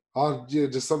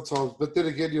 Just sometimes. But then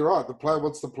again, you're right. The player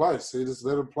wants to play, so you just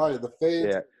let him play. The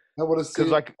fans, they want to see him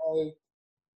play.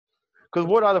 Because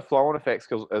what other flow-on effects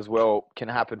as well can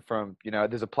happen from,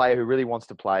 there's a player who really wants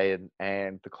to play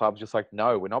and the club's just like,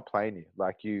 no, we're not playing you.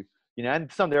 Like and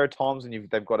there are times when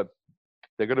they've got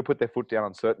to put their foot down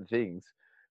on certain things,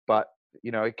 but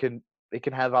it can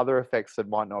have other effects that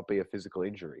might not be a physical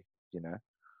injury.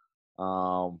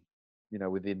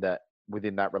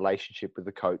 Within that relationship with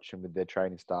the coach and with their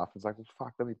training staff, it's like, well,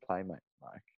 fuck, let me play, mate.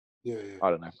 Like, yeah. I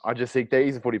don't know. I just think that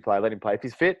he's a footy player. Let him play. If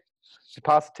he's fit, if he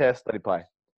passed the test, let him play.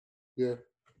 Yeah,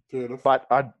 fair enough. But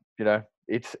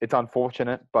it's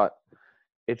unfortunate, but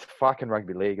it's fucking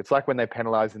rugby league. It's like when they're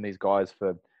penalising these guys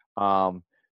for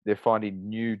they're finding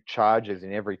new charges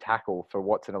in every tackle for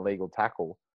what's an illegal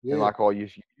tackle. Yeah. And like, oh, you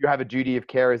have a duty of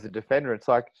care as a defender. It's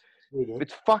like,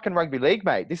 it's fucking rugby league,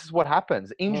 mate. This is what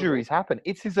happens. Injuries happen.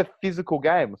 It's a physical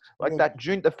game. Like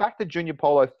the fact that Junior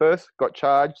Polo first got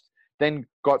charged, then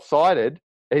got cited,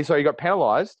 so he got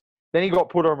penalised, then he got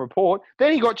put on report,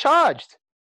 then he got charged.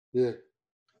 Yeah.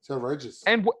 It's outrageous.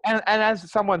 And as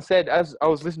someone said, as I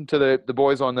was listening to the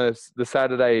boys on the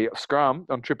Saturday scrum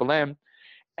on Triple M,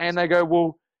 and they go,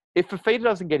 well, if Fifita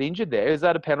doesn't get injured there, is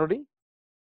that a penalty?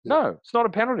 Yeah. No, it's not a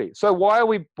penalty. So why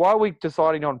are we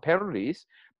deciding on penalties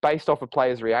based off a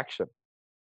player's reaction?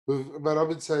 But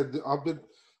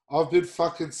I've been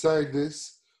fucking saying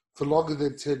this for longer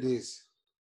than 10 years.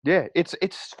 Yeah, it's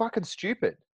fucking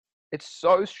stupid. It's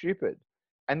so stupid.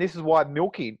 And this is why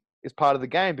milking is part of the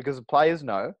game, because the players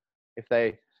know if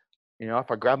they,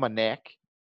 if I grab my neck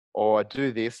or I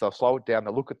do this, I'll slow it down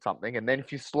to look at something. And then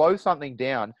if you slow something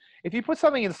down, if you put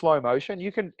something in slow motion,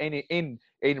 you can, in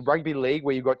rugby league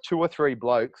where you've got 2 or 3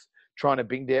 blokes trying to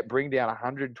bring down a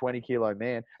 120-kilo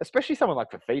man, especially someone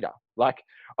like Fifita. Like,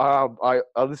 I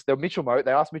listened to Mitchell Moses.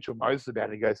 They asked Mitchell Moses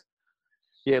about it. He goes,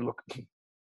 yeah, look,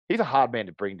 he's a hard man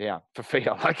to bring down,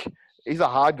 Fifita. Like, he's a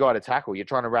hard guy to tackle. You're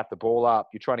trying to wrap the ball up.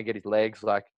 You're trying to get his legs.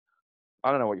 Like, I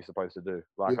don't know what you're supposed to do.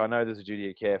 Like, I know there's a duty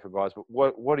of care for guys, but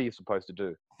what are you supposed to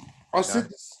do? I said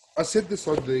this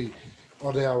on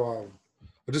our.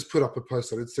 I just put up a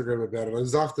post on Instagram about it. It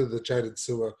was after the Jaden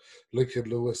Sewer, Lachlan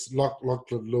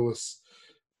Lewis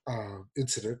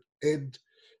incident, and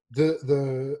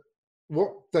the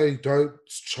what they don't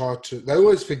try to. They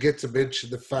always forget to mention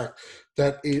the fact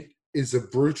that it is a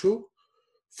brutal,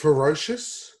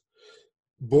 ferocious,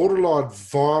 borderline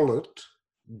violent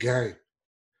game.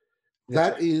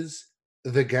 That is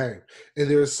the game. And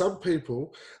there are some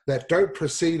people that don't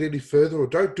proceed any further or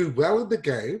don't do well in the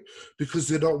game because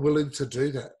they're not willing to do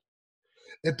that.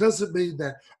 It doesn't mean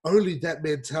that only that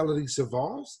mentality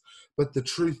survives, but the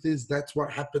truth is that's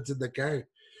what happens in the game.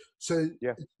 So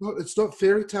it's not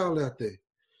fairy tale out there.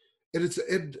 And it's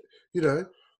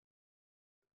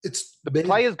the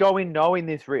players go in knowing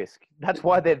this risk. That's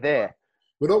why they're there.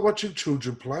 We're not watching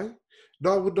children play.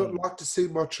 No, I would not like to see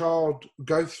my child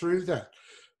go through that.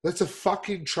 That's a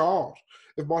fucking child.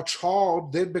 If my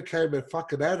child then became a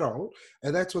fucking adult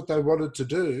and that's what they wanted to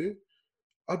do,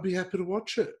 I'd be happy to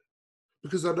watch it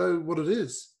because I know what it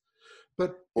is.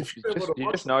 But if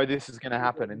you just know this is going to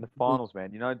happen in the finals,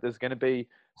 man. There's going to be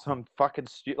some fucking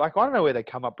like, I don't know where they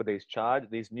come up with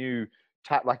these new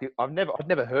like I've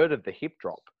never heard of the hip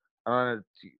drop.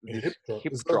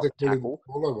 Hip drop tackle.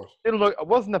 It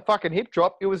wasn't a fucking hip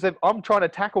drop. It was I'm trying to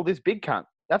tackle this big cunt.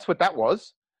 That's what that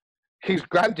was. He's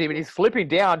grabbed him and he's slipping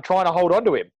down, trying to hold on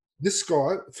to him. This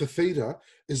guy, Fifita,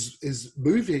 is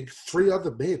moving 3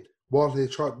 other men while they're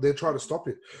trying to stop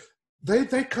him.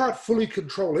 They can't fully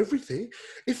control everything.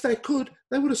 If they could,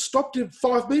 they would have stopped him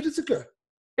 5 meters ago.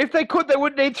 If they could, they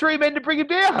wouldn't need 3 men to bring him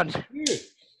down. Yeah.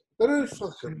 They don't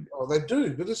fucking... Oh, they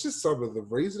do, but it's just some of the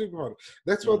reasoning behind it.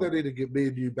 That's why they need to get me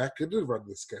and you back in and run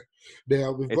this game.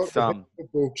 Now, we've got the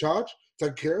football charge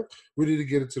taken care of. We need to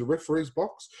get into the referee's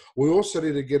box. We also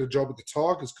need to get a job at the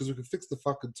Tigers because we can fix the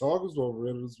fucking Tigers while we're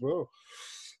in it as well.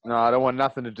 No, I don't want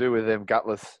nothing to do with them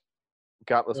gutless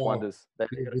wonders.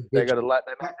 They got to let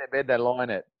their bed, they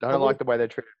line it. I don't like the way they're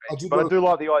treated. But I do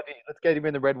like the idea. Let's get him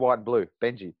in the red, white, and blue.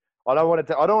 Benji. I don't want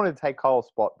to take Cole's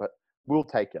spot, but we'll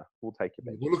take you. We'll take you,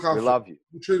 We'll Benji. look We after love you.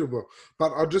 we'll treat them well.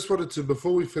 But I just wanted to,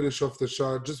 before we finish off the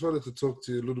show, I just wanted to talk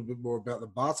to you a little bit more about the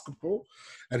basketball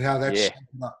and how that's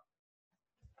shaping up.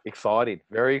 Exciting,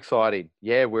 very exciting.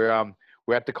 Yeah, we're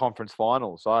at the conference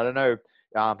finals. I don't know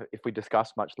if we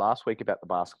discussed much last week about the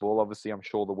basketball. Obviously, I'm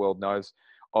sure the world knows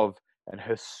of an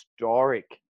historic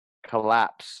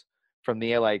collapse from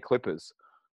the LA Clippers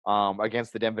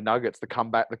against the Denver Nuggets,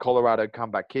 the Colorado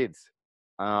comeback kids.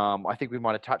 I think we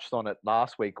might have touched on it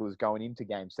last week. It was going into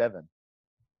Game 7.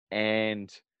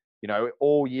 And,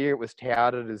 all year it was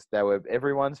touted as they were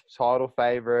everyone's title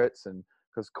favorites, and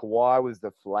because Kawhi was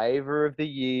the flavor of the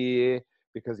year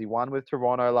because he won with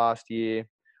Toronto last year.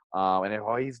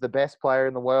 He's the best player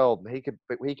in the world. And he could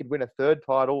win a third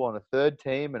title on a third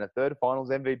team and a third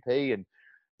finals MVP. And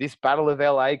this battle of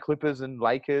LA, Clippers and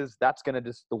Lakers,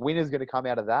 the winner's going to come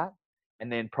out of that. And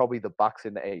then probably the Bucks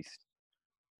in the East.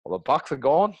 Well, the Bucks are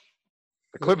gone.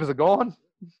 The Clippers are gone.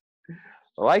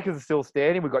 The Lakers are still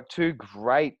standing. We've got two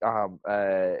great sort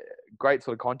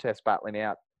of contests battling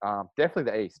out.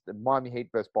 Definitely the East. The Miami Heat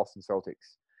versus Boston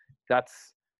Celtics.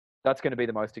 That's going to be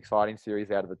the most exciting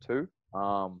series out of the two.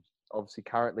 Obviously,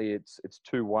 currently it's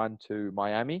 2-1 to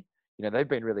Miami. They've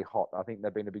been really hot. I think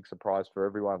they've been a big surprise for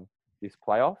everyone this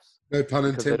playoffs. No pun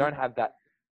intended. Because they don't have that.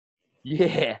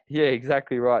 Yeah,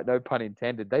 exactly right. No pun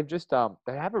intended. They've just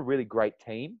they have a really great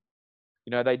team.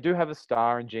 They do have a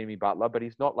star in Jimmy Butler, but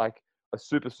he's not like a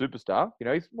superstar.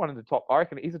 He's one of the top. I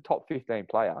reckon he's a top 15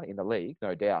 player in the league,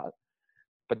 no doubt.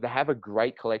 But they have a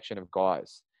great collection of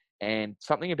guys, and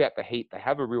something about the Heat, they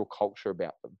have a real culture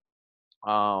about them.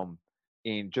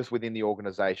 Within the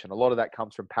organization, a lot of that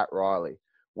comes from Pat Riley,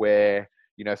 where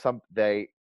they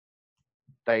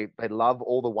love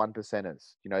all the one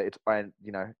percenters.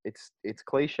 It's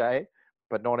cliche,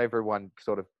 but not everyone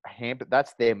sort of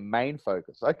that's their main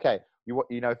focus. Okay,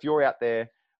 if you're out there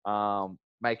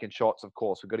making shots, of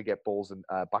course we've got to get balls and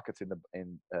buckets in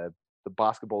the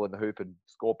basketball in the hoop and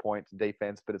score points and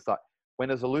defense. But it's like when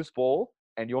there's a loose ball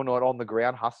and you're not on the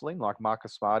ground hustling like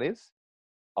Marcus Smart is,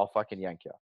 I'll fucking yank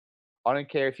you. I don't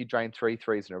care if you drain 3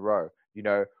 threes in a row.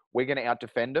 We're going to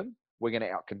out-defend them. We're going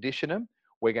to out-condition them.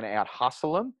 We're going to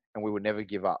out-hustle them, and we will never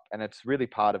give up. And it's really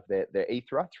part of their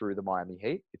ethos through the Miami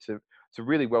Heat. It's a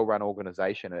really well-run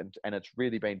organization, and it's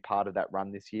really been part of that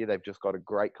run this year. They've just got a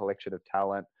great collection of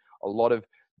talent.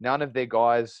 None of their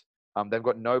guys, they've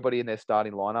got nobody in their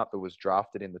starting lineup that was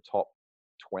drafted in the top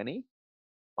 20,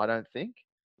 I don't think,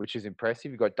 which is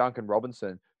impressive. You've got Duncan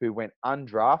Robinson, who went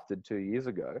undrafted 2 years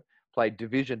ago, played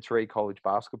Division III college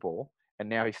basketball, and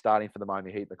now he's starting for the Miami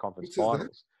Heat in the conference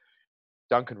finals.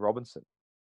 Duncan Robinson.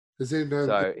 Is there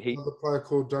another player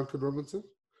called Duncan Robinson?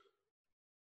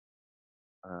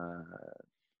 No.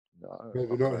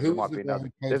 Maybe not. Who might be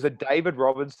another. There's a David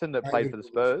Robinson that played for the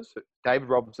Spurs. David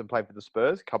Robinson played for the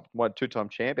Spurs. Two-time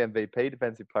champ, MVP,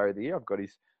 Defensive Player of the Year. I've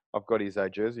got his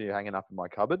jersey hanging up in my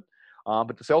cupboard.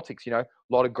 But the Celtics, a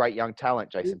lot of great young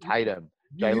talent. Jason Tatum,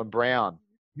 Jaylen Brown.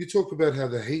 You talk about how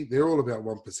the Heat, they're all about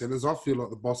one percenters. I feel like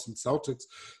the Boston Celtics,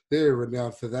 they're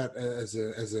renowned for that as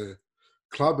a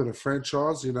club and a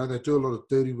franchise. They do a lot of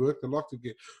dirty work. They like to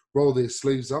roll their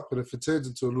sleeves up, and if it turns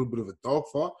into a little bit of a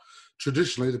dogfight,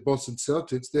 traditionally the Boston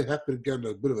Celtics, they're happy to go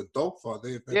into a bit of a dogfight.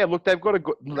 They've got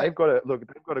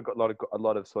a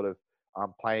lot of sort of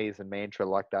plays and mantra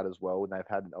like that as well, and they've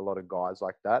had a lot of guys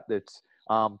like that. That's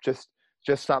just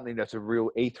something that's a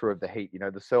real ether of the Heat.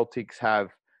 The Celtics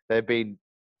they've been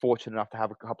fortunate enough to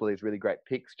have a couple of these really great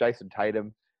picks. Jason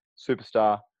Tatum,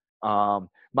 superstar.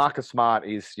 Marcus Smart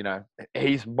is,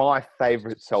 he's my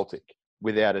favorite Celtic,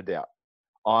 without a doubt.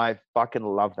 I fucking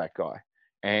love that guy.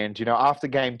 And, after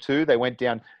game 2, they went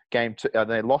down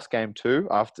they lost game 2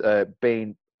 after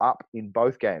being up in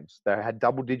both games. They had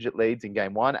double-digit leads in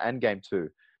game 1 and game 2.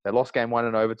 They lost game 1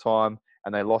 in overtime,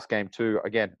 and they lost game 2.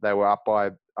 Again, they were up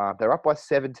by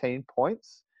 17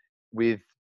 points with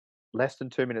less than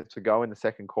 2 minutes to go in the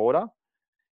second quarter,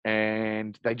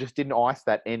 and they just didn't ice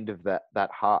that end of that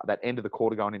end of the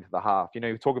quarter going into the half.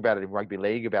 You talk about it in rugby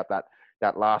league about that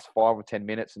last 5 or 10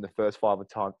 minutes and the first 5 or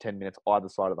 10 minutes either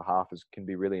side of the half can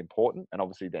be really important, and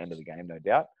obviously the end of the game, no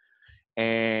doubt.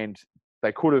 And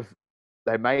they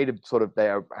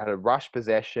had a rush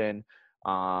possession,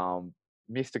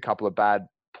 missed a couple of bad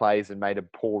plays and made a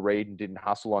poor read and didn't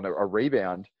hustle on a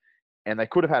rebound, and they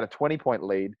could have had a 20-point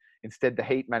lead. Instead, the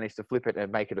Heat managed to flip it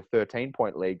and make it a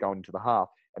 13-point lead going into the half,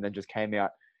 and then just came out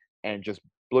and just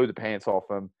blew the pants off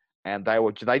them. And they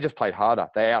just played harder.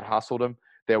 They out-hustled them.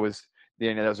 There was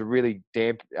a really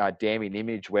damning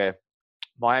image where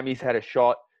Miami's had a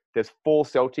shot. There's 4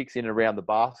 Celtics in and around the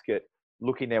basket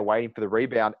looking there waiting for the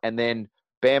rebound, and then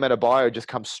Bam Adebayo just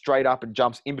comes straight up and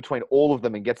jumps in between all of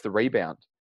them and gets the rebound.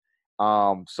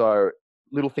 So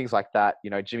little things like that,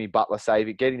 Jimmy Butler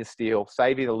getting the steal,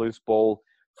 saving the loose ball,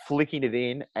 flicking it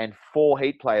in, and 4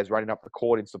 Heat players running up the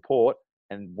court in support,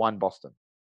 and 1 Boston.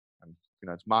 And,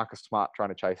 it's Marcus Smart trying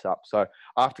to chase up. So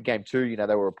after game 2,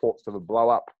 there were reports of a blow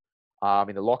up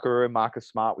in the locker room. Marcus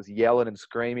Smart was yelling and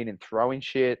screaming and throwing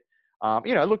shit.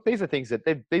 Look, these are things that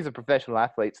these are professional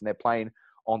athletes and they're playing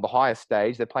on the highest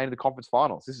stage. They're playing in the conference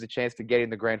finals. This is a chance to get in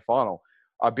the grand final.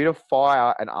 A bit of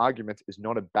fire and arguments is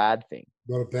not a bad thing.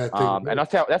 Not a bad thing. And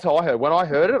that's how I heard. When I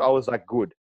heard it, I was like,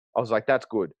 good. I was like, that's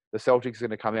good. The Celtics are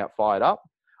going to come out fired up.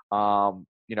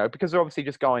 Because they're obviously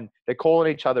just they're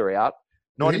calling each other out.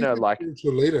 Not in a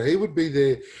leader. He would be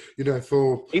there,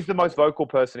 for. He's the most vocal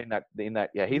person in that.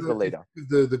 Yeah, he's the leader.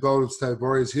 The Golden State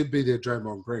Warriors, he'd be their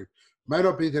Draymond Green. May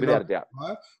not be their without a doubt.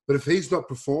 Player, but if he's not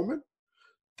performing,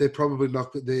 they're probably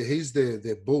not. He's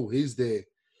their bull. He's their.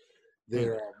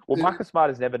 Marcus Smart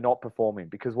is never not performing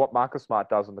because what Marcus Smart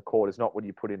does on the court is not what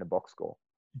you put in a box score.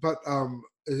 But when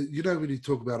you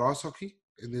talk about ice hockey,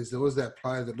 and there was that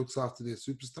player that looks after their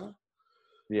superstar.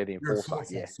 Yeah, the enforcer.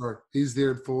 Yeah, sorry, he's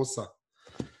their enforcer.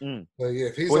 So yeah,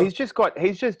 if he's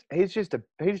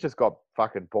just got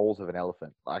fucking balls of an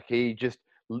elephant. Like the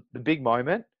big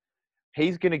moment,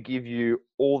 he's gonna give you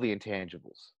all the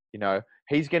intangibles.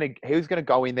 He's gonna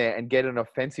go in there and get an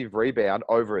offensive rebound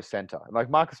over a center. Like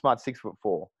Marcus Smart's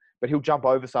 6'4", but he'll jump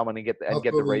over someone and get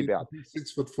the rebound.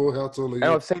 6'4", how tall are you?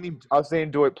 And I've seen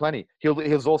him do it plenty.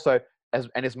 He's also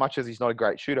as much as he's not a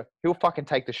great shooter, he'll fucking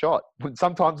take the shot.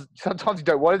 Sometimes you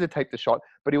don't want him to take the shot,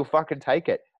 but he'll fucking take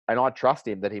it. And I trust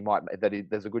him that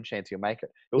there's a good chance he'll make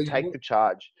it. He'll take the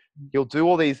charge. He'll do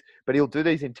all these, but he'll do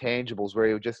these intangibles where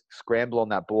he'll just scramble on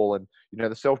that ball. And, the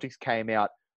Celtics came out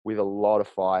with a lot of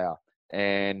fire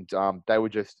and they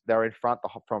were in front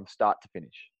from start to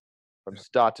finish. From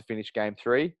start to finish game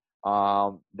 3.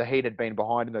 The Heat had been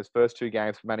behind in those first 2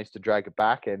 games, managed to drag it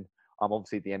back. And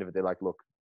obviously at the end of it, they're like, look,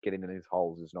 getting in these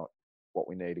holes is not what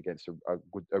we need against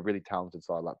a really talented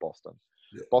side like Boston.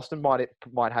 Yeah. Boston might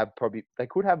have they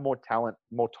could have more talent,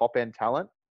 more top end talent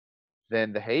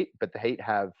than the Heat, but the Heat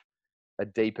have a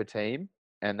deeper team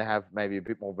and they have maybe a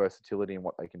bit more versatility in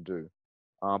what they can do.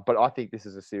 But I think this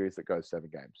is a series that goes 7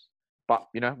 games. But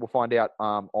we'll find out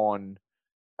on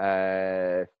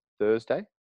Thursday.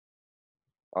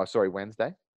 Oh, sorry,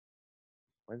 Wednesday.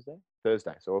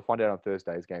 Thursday. So we'll find out on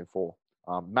Thursday is game 4.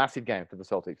 Massive game for the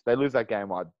Celtics. They lose that game,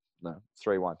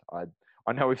 3-1.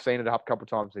 I know we've seen it a couple of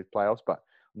times in these playoffs, but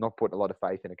I'm not putting a lot of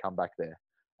faith in a comeback there.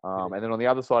 And then on the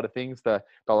other side of things, the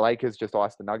Lakers just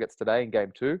iced the Nuggets today in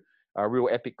game 2. A real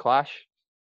epic clash.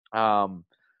 They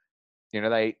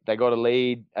got a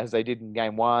lead as they did in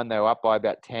game 1. They were up by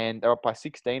about 10. They were up by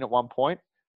 16 at one point.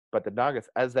 But the Nuggets,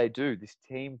 as they do, this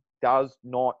team does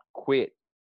not quit.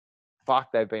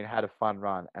 Fuck, they've had a fun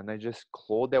run. And they just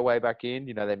clawed their way back in.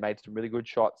 They made some really good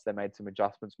shots. They made some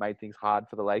adjustments, made things hard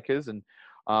for the Lakers. And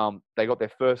they got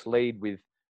their first lead with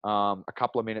a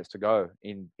couple of minutes to go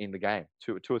in the game.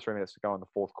 2 or 3 minutes to go in the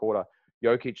fourth quarter.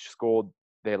 Jokic scored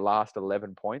their last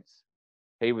 11 points.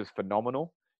 He was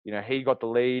phenomenal. He got the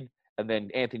lead. And then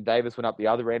Anthony Davis went up the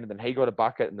other end, and then he got a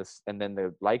bucket, and then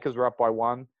the Lakers were up by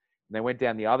 1. And they went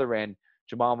down the other end.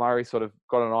 Jamal Murray sort of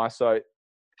got an ISO,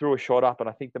 threw a shot up, and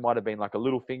I think there might have been like a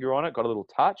little finger on it, got a little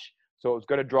touch. So it was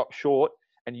going to drop short,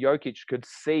 and Jokic could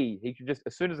see. He could just,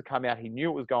 as soon as it came out, he knew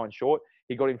it was going short.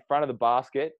 He got in front of the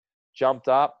basket, jumped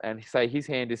up, and say his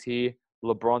hand is here.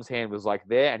 LeBron's hand was like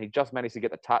there, and he just managed to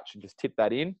get the touch and just tip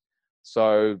that in.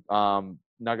 So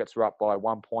Nuggets were up by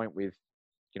 1 point with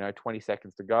 20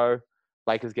 seconds to go.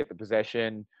 Lakers get the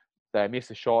possession. They miss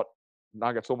a shot.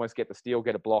 Nuggets almost get the steal,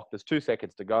 get a block. There's 2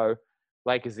 seconds to go.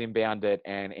 Lakers inbound it,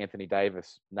 and Anthony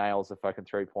Davis nails a fucking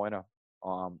 3-pointer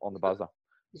on the buzzer.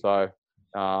 So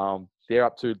they're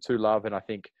up to 2-love, and I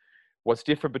think what's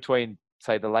different between,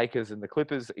 say, the Lakers and the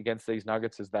Clippers against these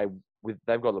Nuggets is they've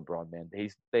got LeBron, man.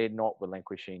 They're not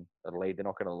relinquishing the lead. They're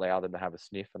not going to allow them to have a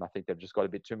sniff, and I think they've just got a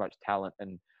bit too much talent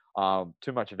and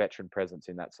too much veteran presence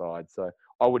in that side. So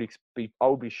I would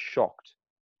be shocked,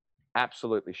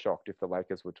 absolutely shocked, if the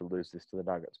Lakers were to lose this to the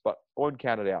Nuggets. But I wouldn't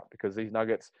count it out because these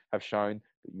Nuggets have shown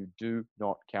that you do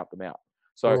not count them out.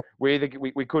 So we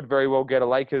could very well get a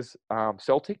Lakers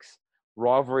Celtics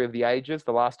rivalry of the ages.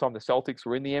 The last time the Celtics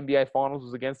were in the NBA Finals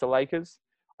was against the Lakers.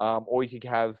 Or you could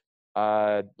have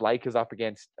Lakers up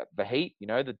against the Heat,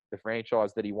 the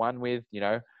franchise that he won with.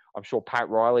 I'm sure Pat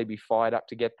Riley be fired up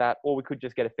to get that. Or we could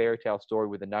just get a fairy tale story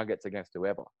with the Nuggets against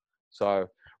whoever. So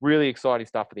really exciting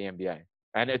stuff for the NBA.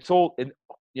 And it's all,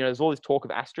 there's all this talk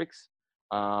of asterisks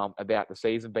about the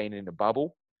season being in a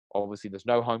bubble. Obviously, there's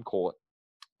no home court.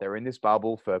 They're in this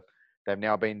bubble they've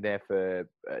now been there for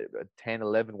 10,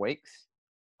 11 weeks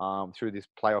through this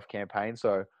playoff campaign.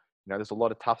 So, there's a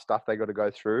lot of tough stuff they got to go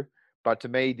through. But to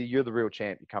me, you're the real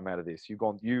champ. You come out of this. You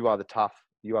are the tough.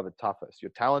 You are the toughest.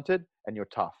 You're talented and you're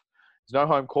tough. There's no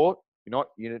home court.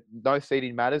 No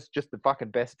seeding matters. Just the fucking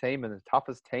best team and the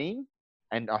toughest team.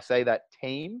 And I say that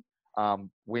team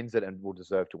wins it and will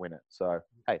deserve to win it. So,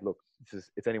 hey, look,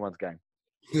 it's anyone's game.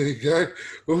 There you go.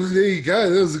 Well, there you go.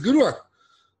 That was a good one.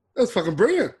 That was fucking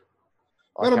brilliant.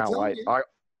 I can't wait.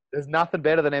 There's nothing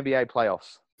better than NBA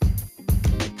playoffs.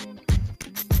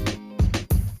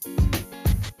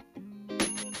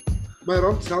 Mate,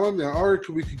 I'm telling you, I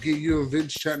reckon we could get you and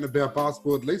Vince chatting about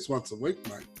basketball at least once a week,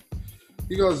 mate.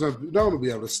 You guys don't want to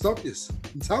be able to stop this.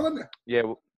 I'm telling you. Yeah,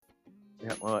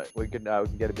 well, we can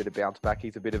get a bit of bounce back.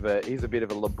 He's a bit of a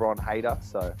LeBron hater,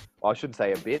 so I shouldn't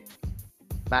say a bit,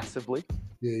 massively.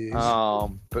 Yeah.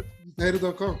 But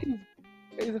hater.com.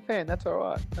 He's a fan. That's all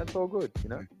right. That's all good.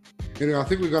 Anyway, I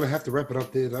think we're going to have to wrap it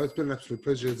up there, though. It's been an absolute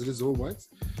pleasure, as it is always.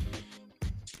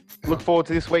 Look forward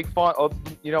to this week.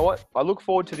 You know what? I look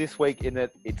forward to this week in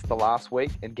that it's the last week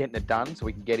and getting it done so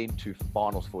we can get into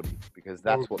finals footy, because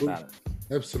that's what matters.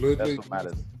 Absolutely. That's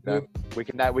what matters. We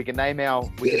can name our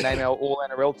all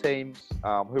NRL teams,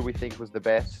 who we think was the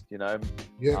best. A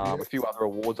few other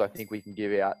awards I think we can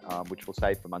give out, which we'll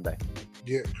save for Monday.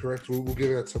 Yeah, correct. We'll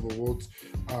give out some awards.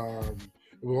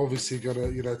 We're obviously gonna,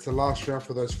 it's the last round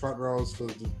for those front rows for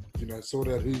sort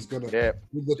out who's gonna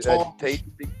win the top.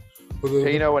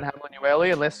 Tino and Hamlin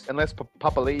unless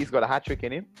Papa Lee's got a hat trick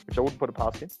in him, which I wouldn't put it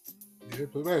past him. Yeah,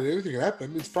 but mate, anything can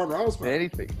happen. It's front rows, man.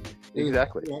 Anything.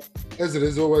 Exactly. As it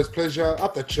is, always pleasure.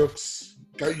 Up the Chooks.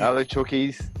 Go you. Up the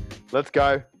Chookies. Let's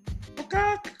go.